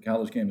I, but the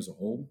college game as a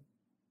whole,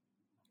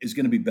 is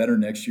going to be better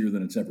next year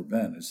than it's ever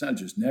been. It's not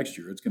just next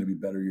year; it's going to be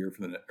better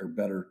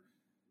better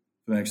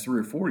for the next 3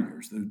 or 4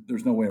 years.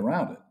 There's no way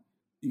around it.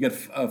 You got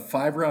a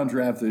 5-round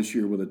draft this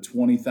year with a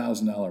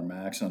 $20,000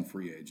 max on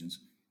free agents.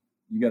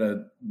 You got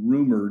a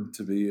rumored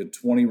to be a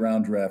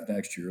 20-round draft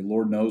next year.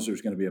 Lord knows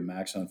there's going to be a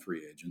max on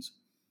free agents,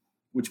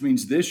 which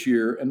means this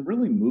year and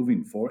really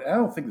moving forward, I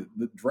don't think that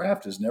the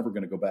draft is never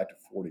going to go back to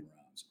 40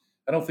 rounds.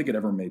 I don't think it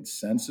ever made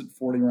sense at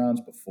 40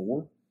 rounds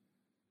before.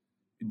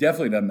 It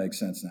definitely doesn't make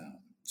sense now.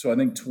 So I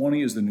think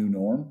 20 is the new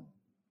norm.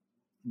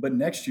 But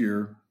next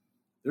year,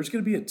 there's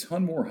going to be a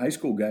ton more high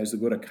school guys that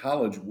go to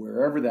college,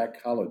 wherever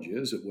that college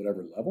is, at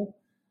whatever level,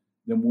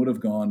 than would have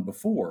gone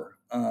before.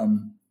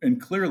 And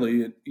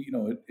clearly,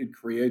 it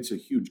creates a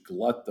huge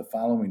glut the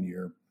following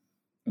year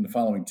and the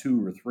following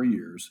 2 or 3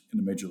 years in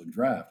the Major League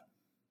Draft.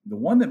 The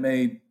one that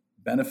may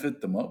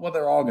benefit the most, well,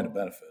 they're all going to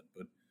benefit,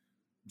 but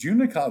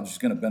junior college is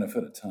going to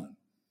benefit a ton.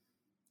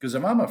 Because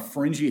if I'm a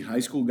fringy high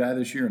school guy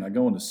this year and I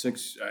go into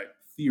 6, I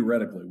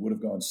theoretically would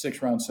have gone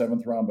 6th round,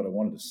 7th round, but I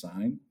wanted to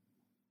sign,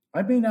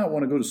 I may not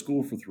want to go to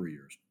school for 3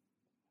 years.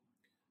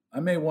 I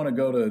may want to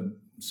go to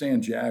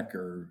San Jack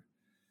or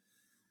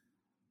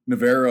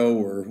Navarro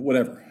or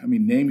whatever. I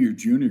mean, name your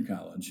junior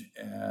college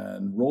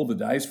and roll the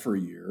dice for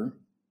a year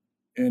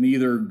and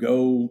either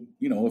go,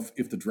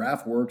 if the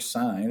draft works,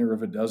 sign, or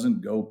if it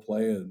doesn't, go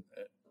play a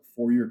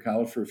 4-year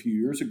college for a few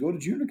years, or go to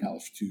junior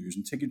college for 2 years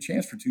and take a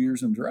chance for 2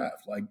 years in the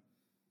draft. Like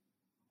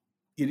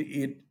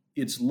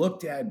it's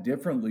looked at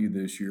differently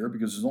this year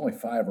because there's only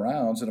 5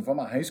 rounds. And if I'm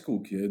a high school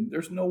kid,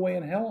 there's no way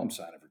in hell I'm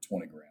signing for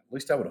 $20,000. At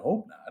least I would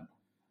hope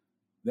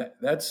not.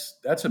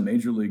 That's a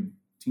major league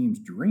team's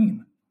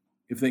dream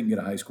if they can get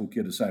a high school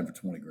kid to sign for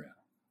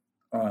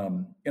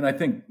 $20,000. And I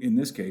think in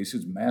this case,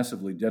 it's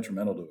massively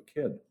detrimental to a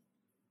kid.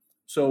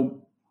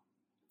 So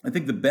I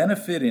think the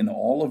benefit in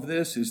all of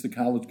this is the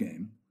college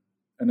game.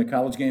 And the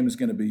college game is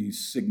going to be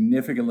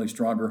significantly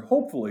stronger,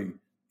 hopefully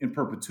in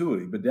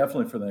perpetuity, but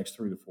definitely for the next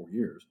 3 to 4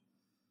 years.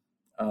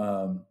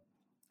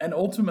 And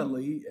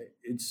ultimately,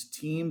 it's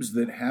teams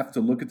that have to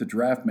look at the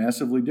draft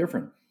massively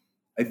different.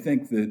 I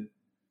think that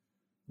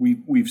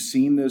we've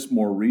seen this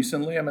more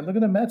recently. I mean, look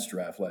at the Mets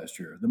draft last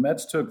year. The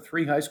Mets took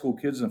 3 high school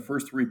kids in the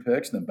first 3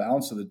 picks, and the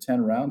balance of the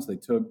 10 rounds, they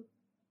took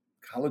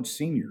college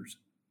seniors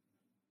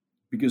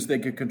because they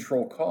could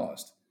control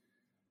cost.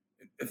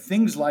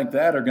 things like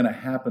that are going to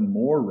happen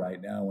more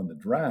right now in the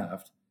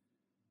draft,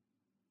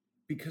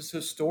 because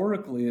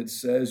historically it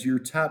says your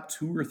top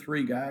 2 or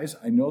 3 guys.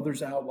 I know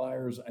there's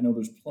outliers. I know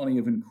there's plenty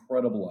of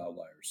incredible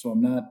outliers. So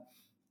I'm not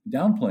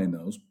downplaying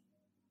those.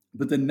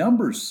 But the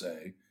numbers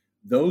say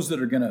those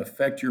that are going to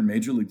affect your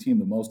major league team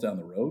the most down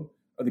the road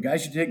are the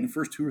guys you take in the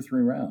first 2 or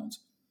 3 rounds.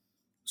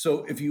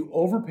 So if you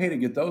overpay to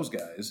get those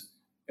guys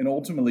and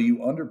ultimately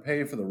you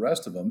underpay for the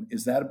rest of them,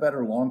 is that a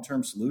better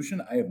long-term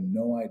solution? I have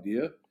no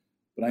idea.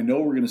 But I know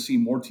we're going to see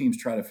more teams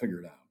try to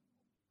figure it out.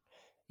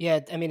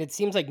 Yeah, I mean, it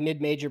seems like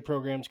mid-major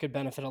programs could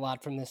benefit a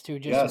lot from this too.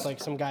 Just Yes. with like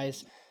some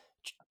guys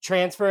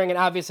transferring, and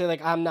obviously,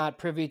 like I'm not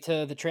privy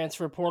to the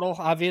transfer portal,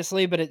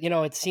 obviously, but it,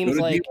 it seems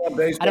like I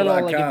don't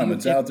know, like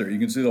it's out there. You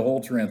can see the whole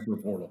transfer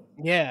portal.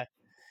 Yeah,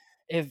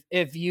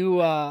 if you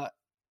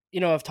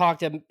have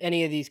talked to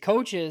any of these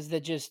coaches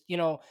that just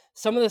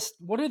some of this,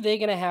 what are they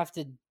going to have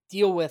to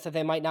deal with that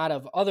they might not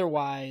have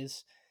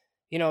otherwise?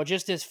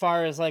 Just as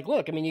far as like,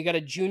 look, I mean, you got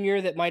a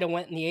junior that might have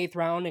went in the 8th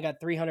round and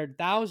got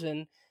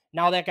 300,000.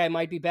 Now that guy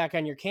might be back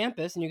on your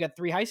campus, and you got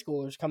 3 high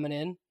schoolers coming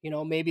in,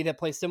 maybe that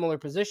play similar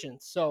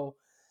positions. So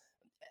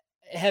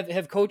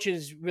have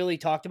coaches really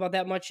talked about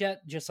that much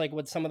yet? Just like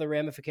what some of the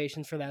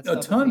ramifications for that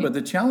stuff? A ton, but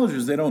the challenge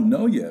is they don't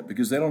know yet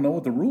because they don't know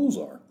what the rules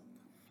are.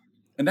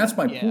 And that's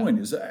my point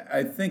is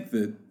I think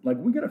that like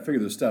we got to figure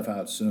this stuff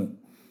out soon.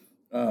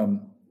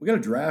 We got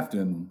a draft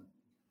in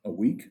a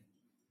week.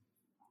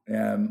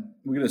 And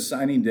we get a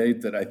signing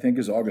date that I think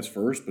is August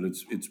 1st, but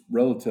it's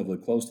relatively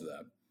close to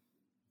that.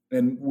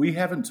 And we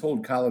haven't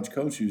told college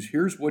coaches,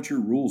 here's what your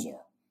rules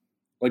are.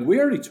 Like we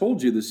already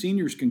told you the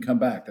seniors can come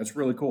back. That's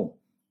really cool.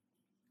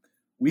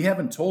 We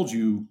haven't told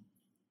you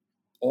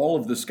all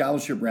of the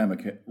scholarship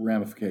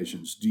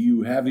ramifications. Do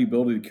you have the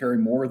ability to carry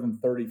more than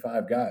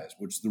 35 guys,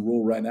 which is the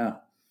rule right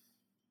now?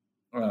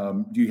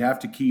 Do you have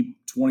to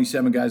keep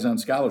 27 guys on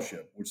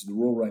scholarship, which is the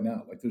rule right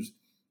now? Like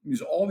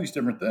there's all these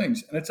different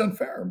things, and it's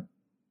unfair.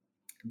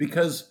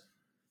 Because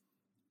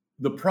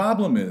the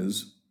problem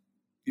is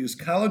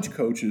college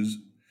coaches,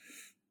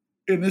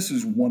 and this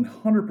is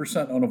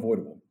 100%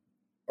 unavoidable,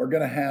 are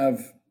going to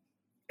have,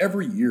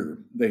 every year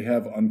they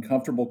have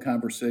uncomfortable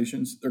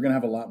conversations. They're going to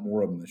have a lot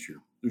more of them this year.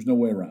 There's no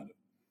way around it.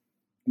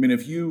 I mean,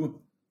 if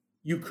you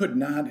could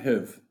not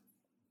have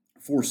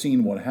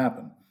foreseen what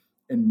happened,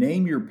 and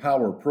name your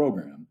power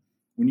program,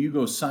 when you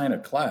go sign a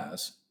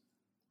class,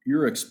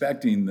 you're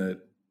expecting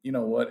that,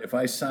 if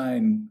I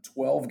sign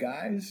 12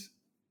 guys,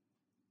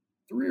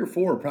 3 or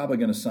 4 are probably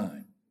going to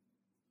sign.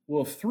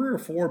 Well, if 3 or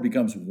 4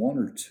 becomes 1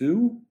 or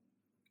 2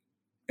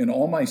 and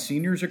all my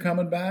seniors are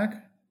coming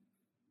back,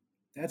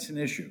 that's an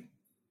issue.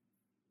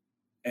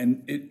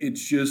 And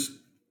it's just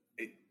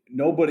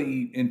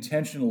nobody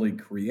intentionally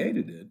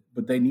created it,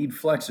 but they need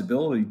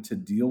flexibility to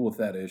deal with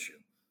that issue.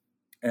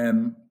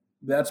 And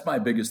that's my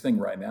biggest thing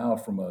right now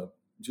from a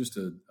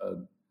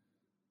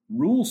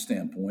rule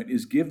standpoint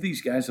is give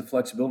these guys the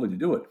flexibility to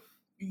do it.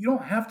 You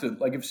don't have to,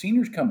 like if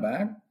seniors come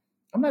back,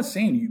 I'm not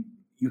saying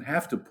you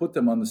have to put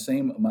them on the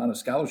same amount of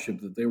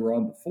scholarship that they were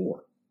on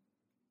before.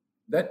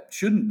 That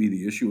shouldn't be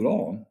the issue at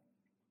all,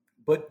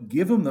 but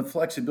give them the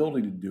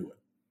flexibility to do it.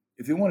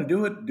 If you want to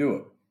do it, do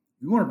it.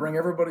 If you want to bring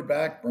everybody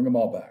back, bring them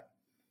all back.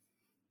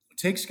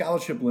 Take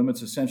scholarship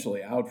limits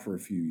essentially out for a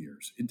few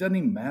years. It doesn't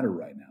even matter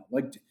right now.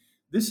 Like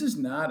this is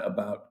not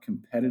about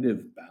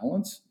competitive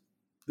balance.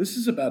 This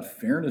is about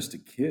fairness to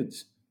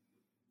kids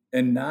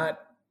and not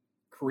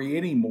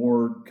creating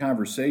more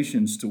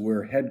conversations to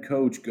where head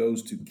coach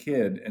goes to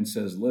kid and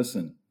says,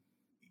 listen,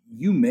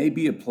 you may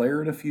be a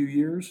player in a few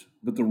years,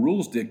 but the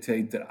rules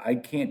dictate that I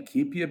can't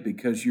keep you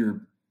because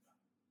you're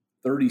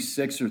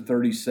 36 or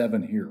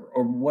 37 here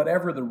or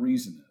whatever the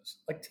reason is.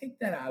 Like take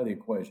that out of the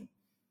equation.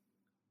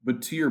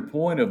 But to your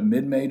point of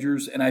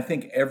mid-majors, and I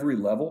think every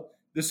level,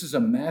 this is a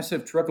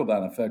massive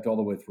trickle-down effect all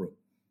the way through,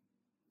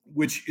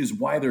 which is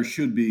why there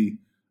should be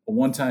a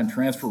one-time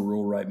transfer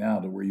rule right now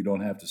to where you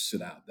don't have to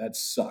sit out. That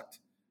sucked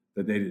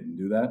that they didn't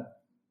do that.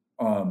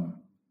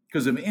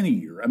 Because of any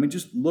year. I mean,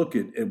 just look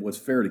at what's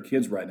fair to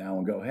kids right now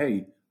and go,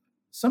 hey,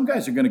 some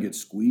guys are going to get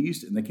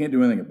squeezed and they can't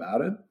do anything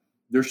about it.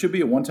 There should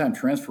be a one-time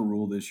transfer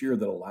rule this year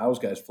that allows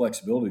guys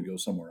flexibility to go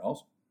somewhere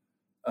else.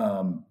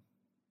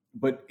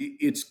 But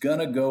it's going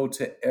to go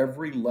to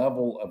every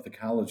level of the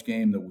college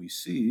game that we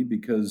see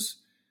because,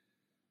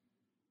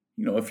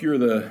 if you're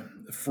the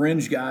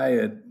fringe guy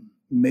at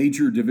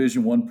major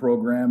Division I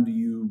program, do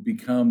you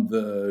become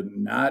the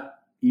not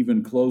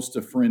even close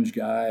to fringe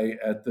guy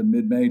at the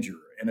mid-major?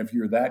 And if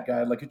you're that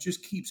guy, like it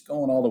just keeps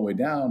going all the way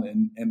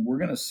down and we're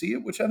going to see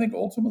it, which I think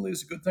ultimately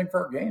is a good thing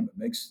for our game. It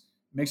makes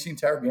the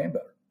entire game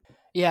better.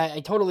 Yeah,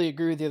 I totally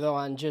agree with you though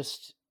on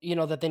just,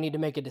 that they need to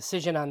make a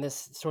decision on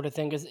this sort of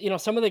thing. Because,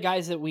 some of the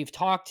guys that we've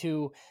talked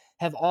to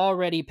have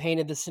already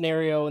painted the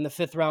scenario in the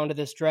 5th round of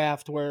this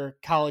draft where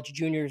college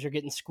juniors are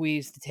getting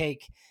squeezed to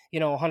take,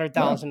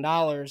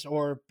 $100,000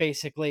 or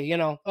basically,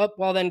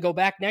 well, then go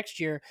back next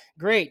year.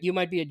 Great. You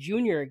might be a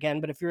junior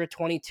again, but if you're a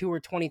 22 or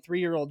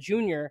 23-year-old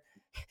junior,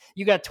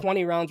 you got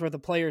 20 rounds worth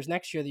of players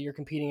next year that you're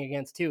competing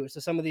against too. So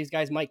some of these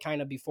guys might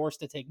kind of be forced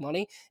to take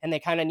money and they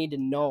kind of need to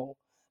know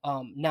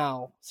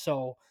now.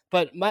 So,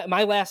 but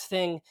my last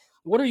thing,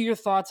 what are your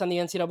thoughts on the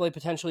NCAA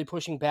potentially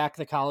pushing back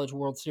the College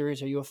World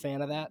Series? Are you a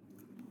fan of that?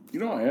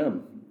 I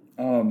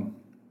am.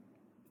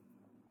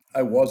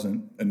 I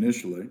wasn't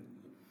initially,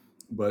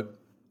 but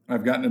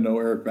I've gotten to know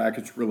Eric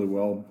Bakich really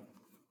well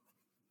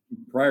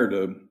prior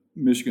to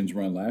Michigan's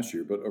run last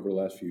year, but over the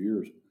last few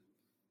years.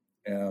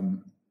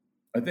 And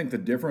I think the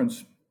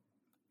difference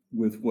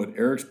with what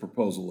Eric's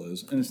proposal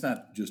is, and it's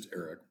not just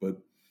Eric, but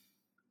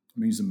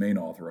he's the main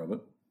author of it,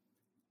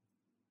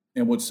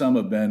 and what some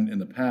have been in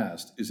the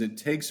past, is it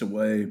takes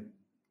away,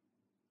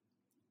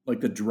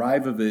 like, the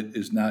drive of it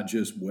is not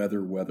just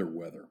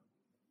weather.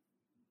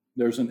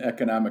 There's an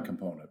economic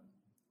component.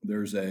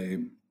 There's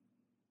a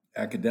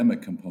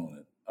academic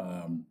component.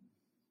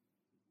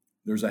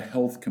 There's a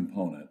health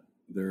component.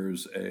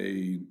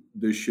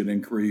 This should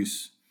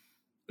increase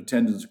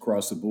attendance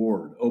across the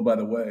board. Oh, by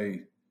the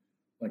way,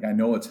 like, I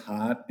know it's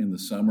hot in the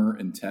summer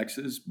in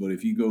Texas, but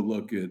if you go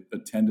look at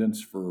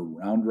attendance for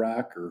Round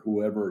Rock or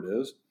whoever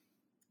it is,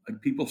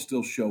 like, people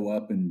still show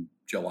up in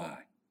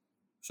July.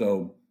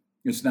 So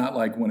it's not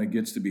like when it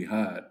gets to be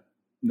hot,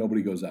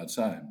 nobody goes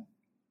outside.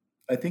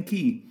 I think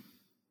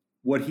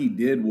what he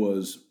did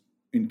was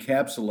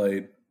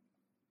encapsulate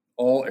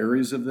all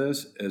areas of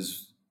this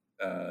as,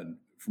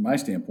 from my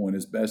standpoint,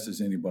 as best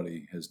as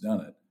anybody has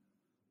done it.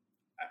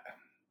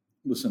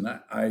 Listen,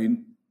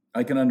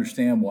 I can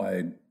understand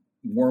why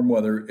warm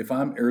weather, if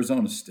I'm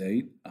Arizona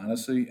State,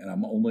 honestly, and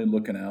I'm only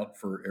looking out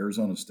for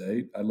Arizona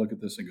State, I look at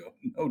this and go,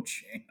 no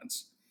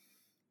chance.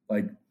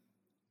 Like,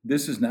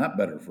 this is not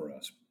better for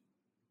us.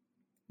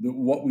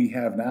 What we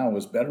have now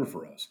is better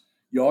for us.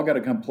 You all got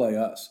to come play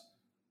us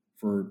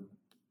for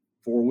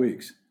 4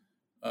 weeks.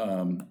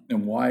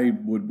 And why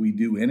would we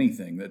do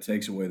anything that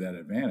takes away that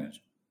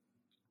advantage?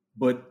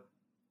 But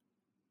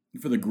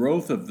for the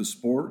growth of the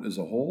sport as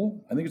a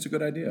whole, I think it's a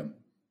good idea.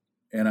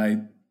 And I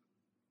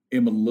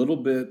am a little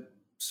bit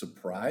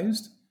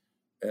surprised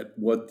at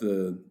what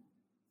the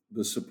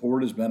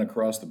support has been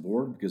across the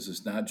board, because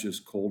it's not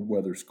just cold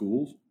weather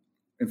schools.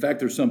 In fact,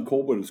 there's some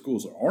cold weather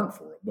schools that aren't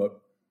for it,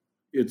 but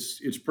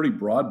it's pretty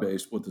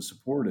broad-based what the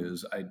support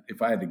is.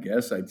 If I had to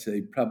guess, I'd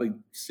say probably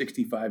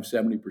 65,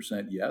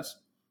 70% yes.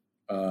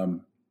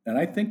 And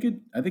I think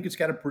it's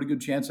got a pretty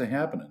good chance of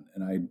happening.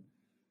 And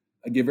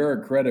I give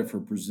Eric credit for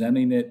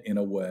presenting it in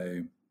a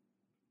way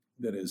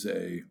that is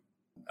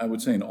I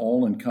would say, an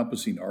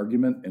all-encompassing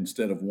argument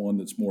instead of one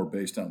that's more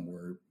based on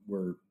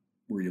where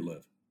you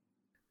live.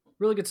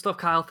 Really good stuff,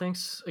 Kyle.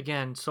 Thanks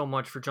again so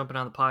much for jumping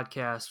on the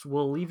podcast.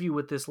 We'll leave you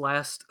with this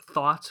last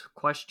thought,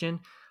 question,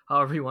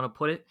 however you want to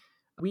put it.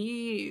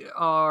 We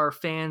are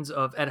fans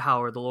of Ed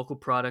Howard, the local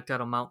product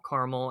out of Mount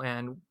Carmel,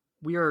 and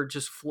we are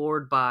just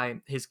floored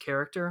by his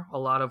character. A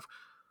lot of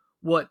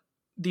what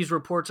these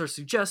reports are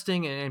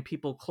suggesting, and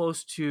people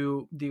close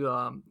to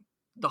the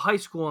high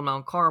school in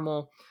Mount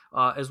Carmel,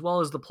 as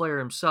well as the player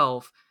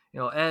himself.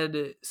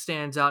 Ed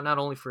stands out not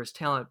only for his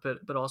talent,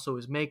 but also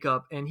his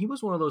makeup. And he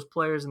was one of those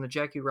players in the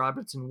Jackie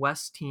Robinson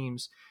West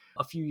teams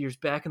a few years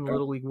back in the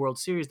Little League World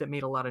Series that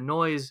made a lot of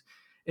noise.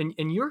 And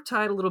you're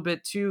tied a little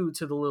bit too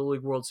to the Little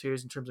League World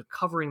Series in terms of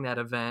covering that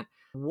event.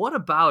 What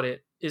about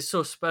it is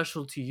so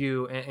special to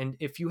you? And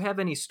if you have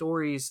any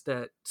stories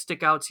that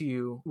stick out to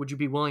you, would you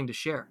be willing to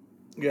share?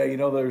 Yeah,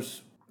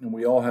 and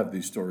we all have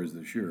these stories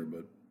this year,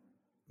 but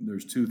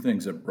there's two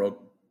things that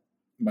broke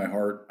my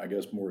heart, I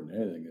guess, more than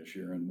anything this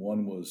year. And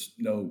one was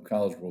no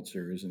College World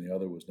Series, and the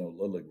other was no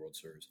Little League World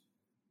Series.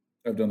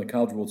 I've done the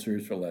College World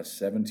Series for the last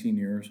 17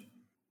 years.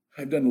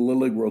 I've done the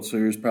Little League World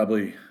Series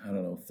probably,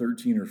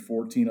 13 or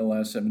 14 of the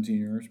last 17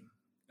 years.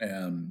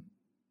 And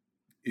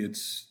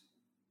it's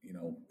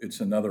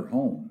another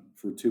home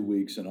for 2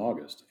 weeks in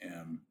August.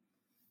 And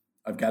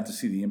I've got to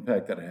see the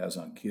impact that it has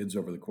on kids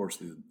over the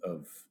course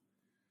of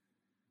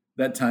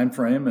that time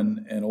frame,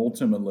 and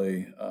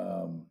ultimately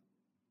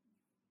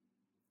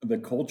the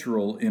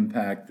cultural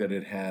impact that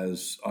it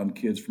has on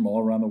kids from all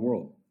around the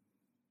world.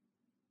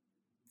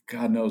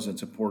 God knows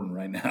it's important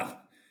right now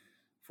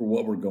for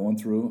what we're going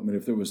through. I mean,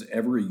 if there was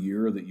ever a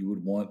year that you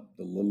would want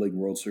the Little League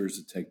World Series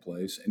to take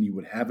place, and you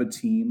would have a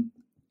team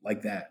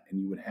like that,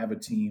 and you would have a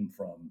team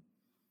from,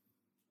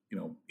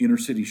 inner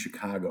city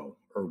Chicago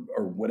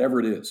or whatever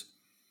it is,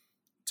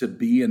 to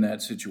be in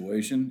that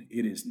situation,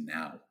 it is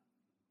now.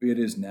 It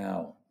is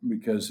now,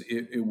 because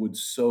it would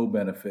so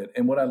benefit.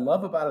 And what I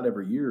love about it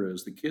every year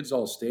is the kids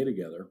all stay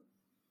together.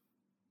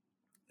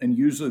 And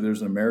usually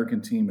there's an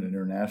American team and an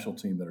international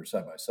team that are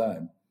side by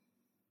side.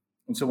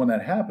 And so when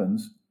that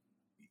happens,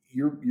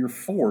 you're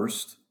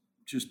forced,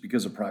 just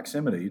because of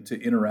proximity,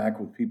 to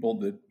interact with people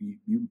that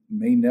you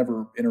may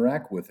never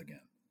interact with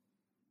again.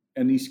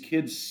 And these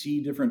kids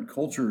see different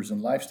cultures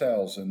and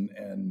lifestyles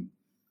and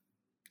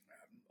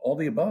all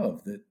the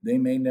above that they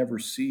may never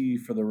see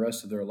for the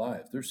rest of their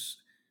lives. There's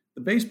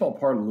the baseball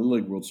part of the Little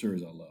League World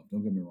Series I love,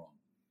 don't get me wrong.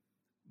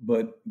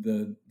 But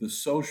the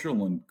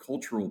social and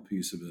cultural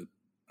piece of it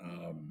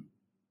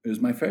is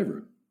my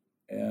favorite.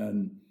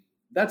 And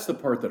that's the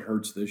part that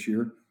hurts this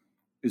year,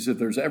 is if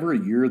there's ever a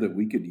year that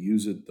we could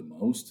use it the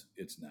most,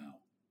 it's now.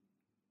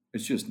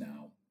 It's just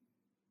now.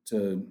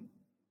 to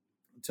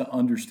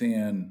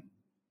understand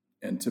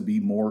and to be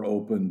more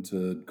open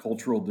to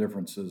cultural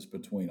differences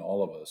between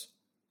all of us.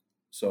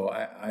 So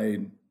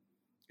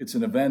it's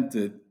an event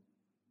that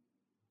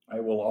I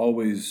will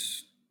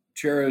always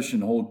cherish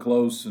and hold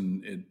close,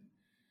 and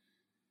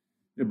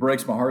it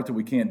breaks my heart that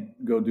we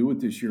can't go do it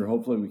this year.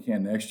 Hopefully we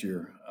can next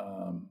year.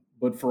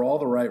 But for all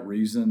the right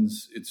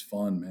reasons, it's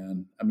fun,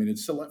 man. I mean,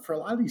 it's for a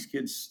lot of these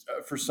kids,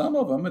 for some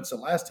of them, it's the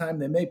last time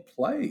they may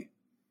play.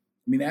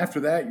 I mean, after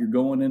that, you're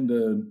going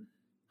into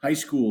high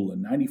school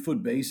and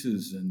 90-foot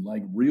bases and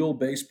like real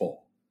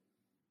baseball.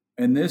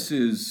 And this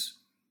is,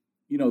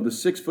 the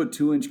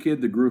 6'2"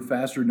 kid that grew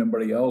faster than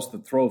everybody else,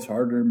 that throws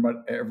harder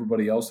than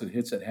everybody else, that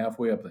hits it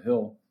halfway up the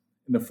hill,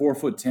 and the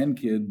 4'10"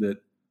 kid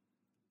that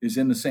is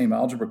in the same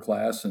algebra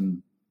class,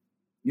 and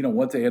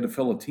they had to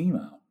fill a team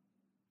out.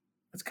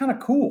 It's kind of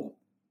cool.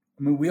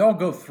 I mean, we all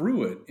go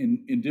through it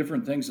in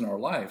different things in our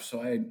life.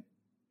 So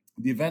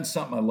the event's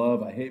something I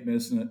love. I hate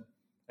missing it.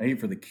 I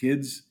hate for the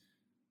kids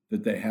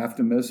that they have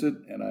to miss it,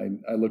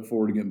 and I look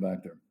forward to getting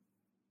back there.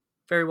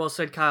 Very well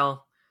said,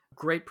 Kyle.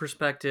 Great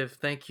perspective.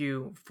 Thank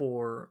you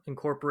for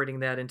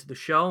incorporating that into the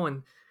show,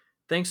 and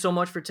thanks so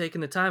much for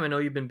taking the time. I know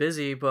you've been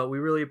busy, but we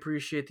really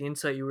appreciate the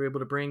insight you were able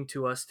to bring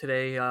to us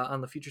today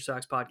on the Future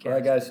Sox podcast. All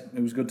right, guys.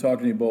 It was good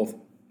talking to you both.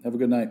 Have a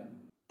good night.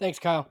 Thanks,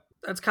 Kyle.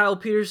 That's Kyle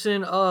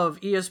Peterson of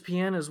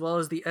ESPN as well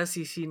as the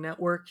SEC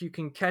Network. You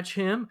can catch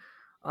him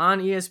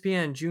on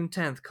ESPN June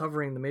 10th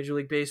covering the Major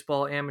League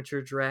Baseball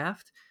amateur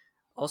draft.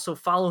 Also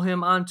follow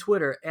him on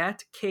Twitter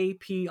at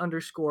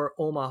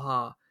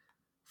KP_Omaha.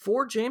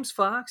 For James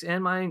Fox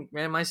and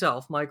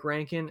myself, Mike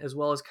Rankin, as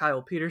well as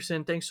Kyle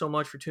Peterson, thanks so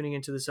much for tuning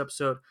into this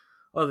episode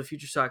of the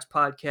Future Sox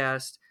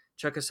podcast.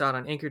 Check us out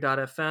on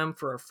Anchor.fm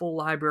for our full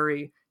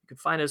library. You can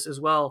find us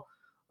as well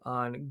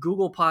on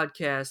Google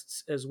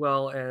Podcasts as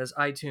well as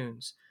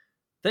iTunes.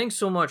 Thanks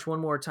so much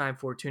one more time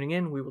for tuning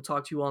in. We will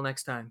talk to you all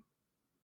next time.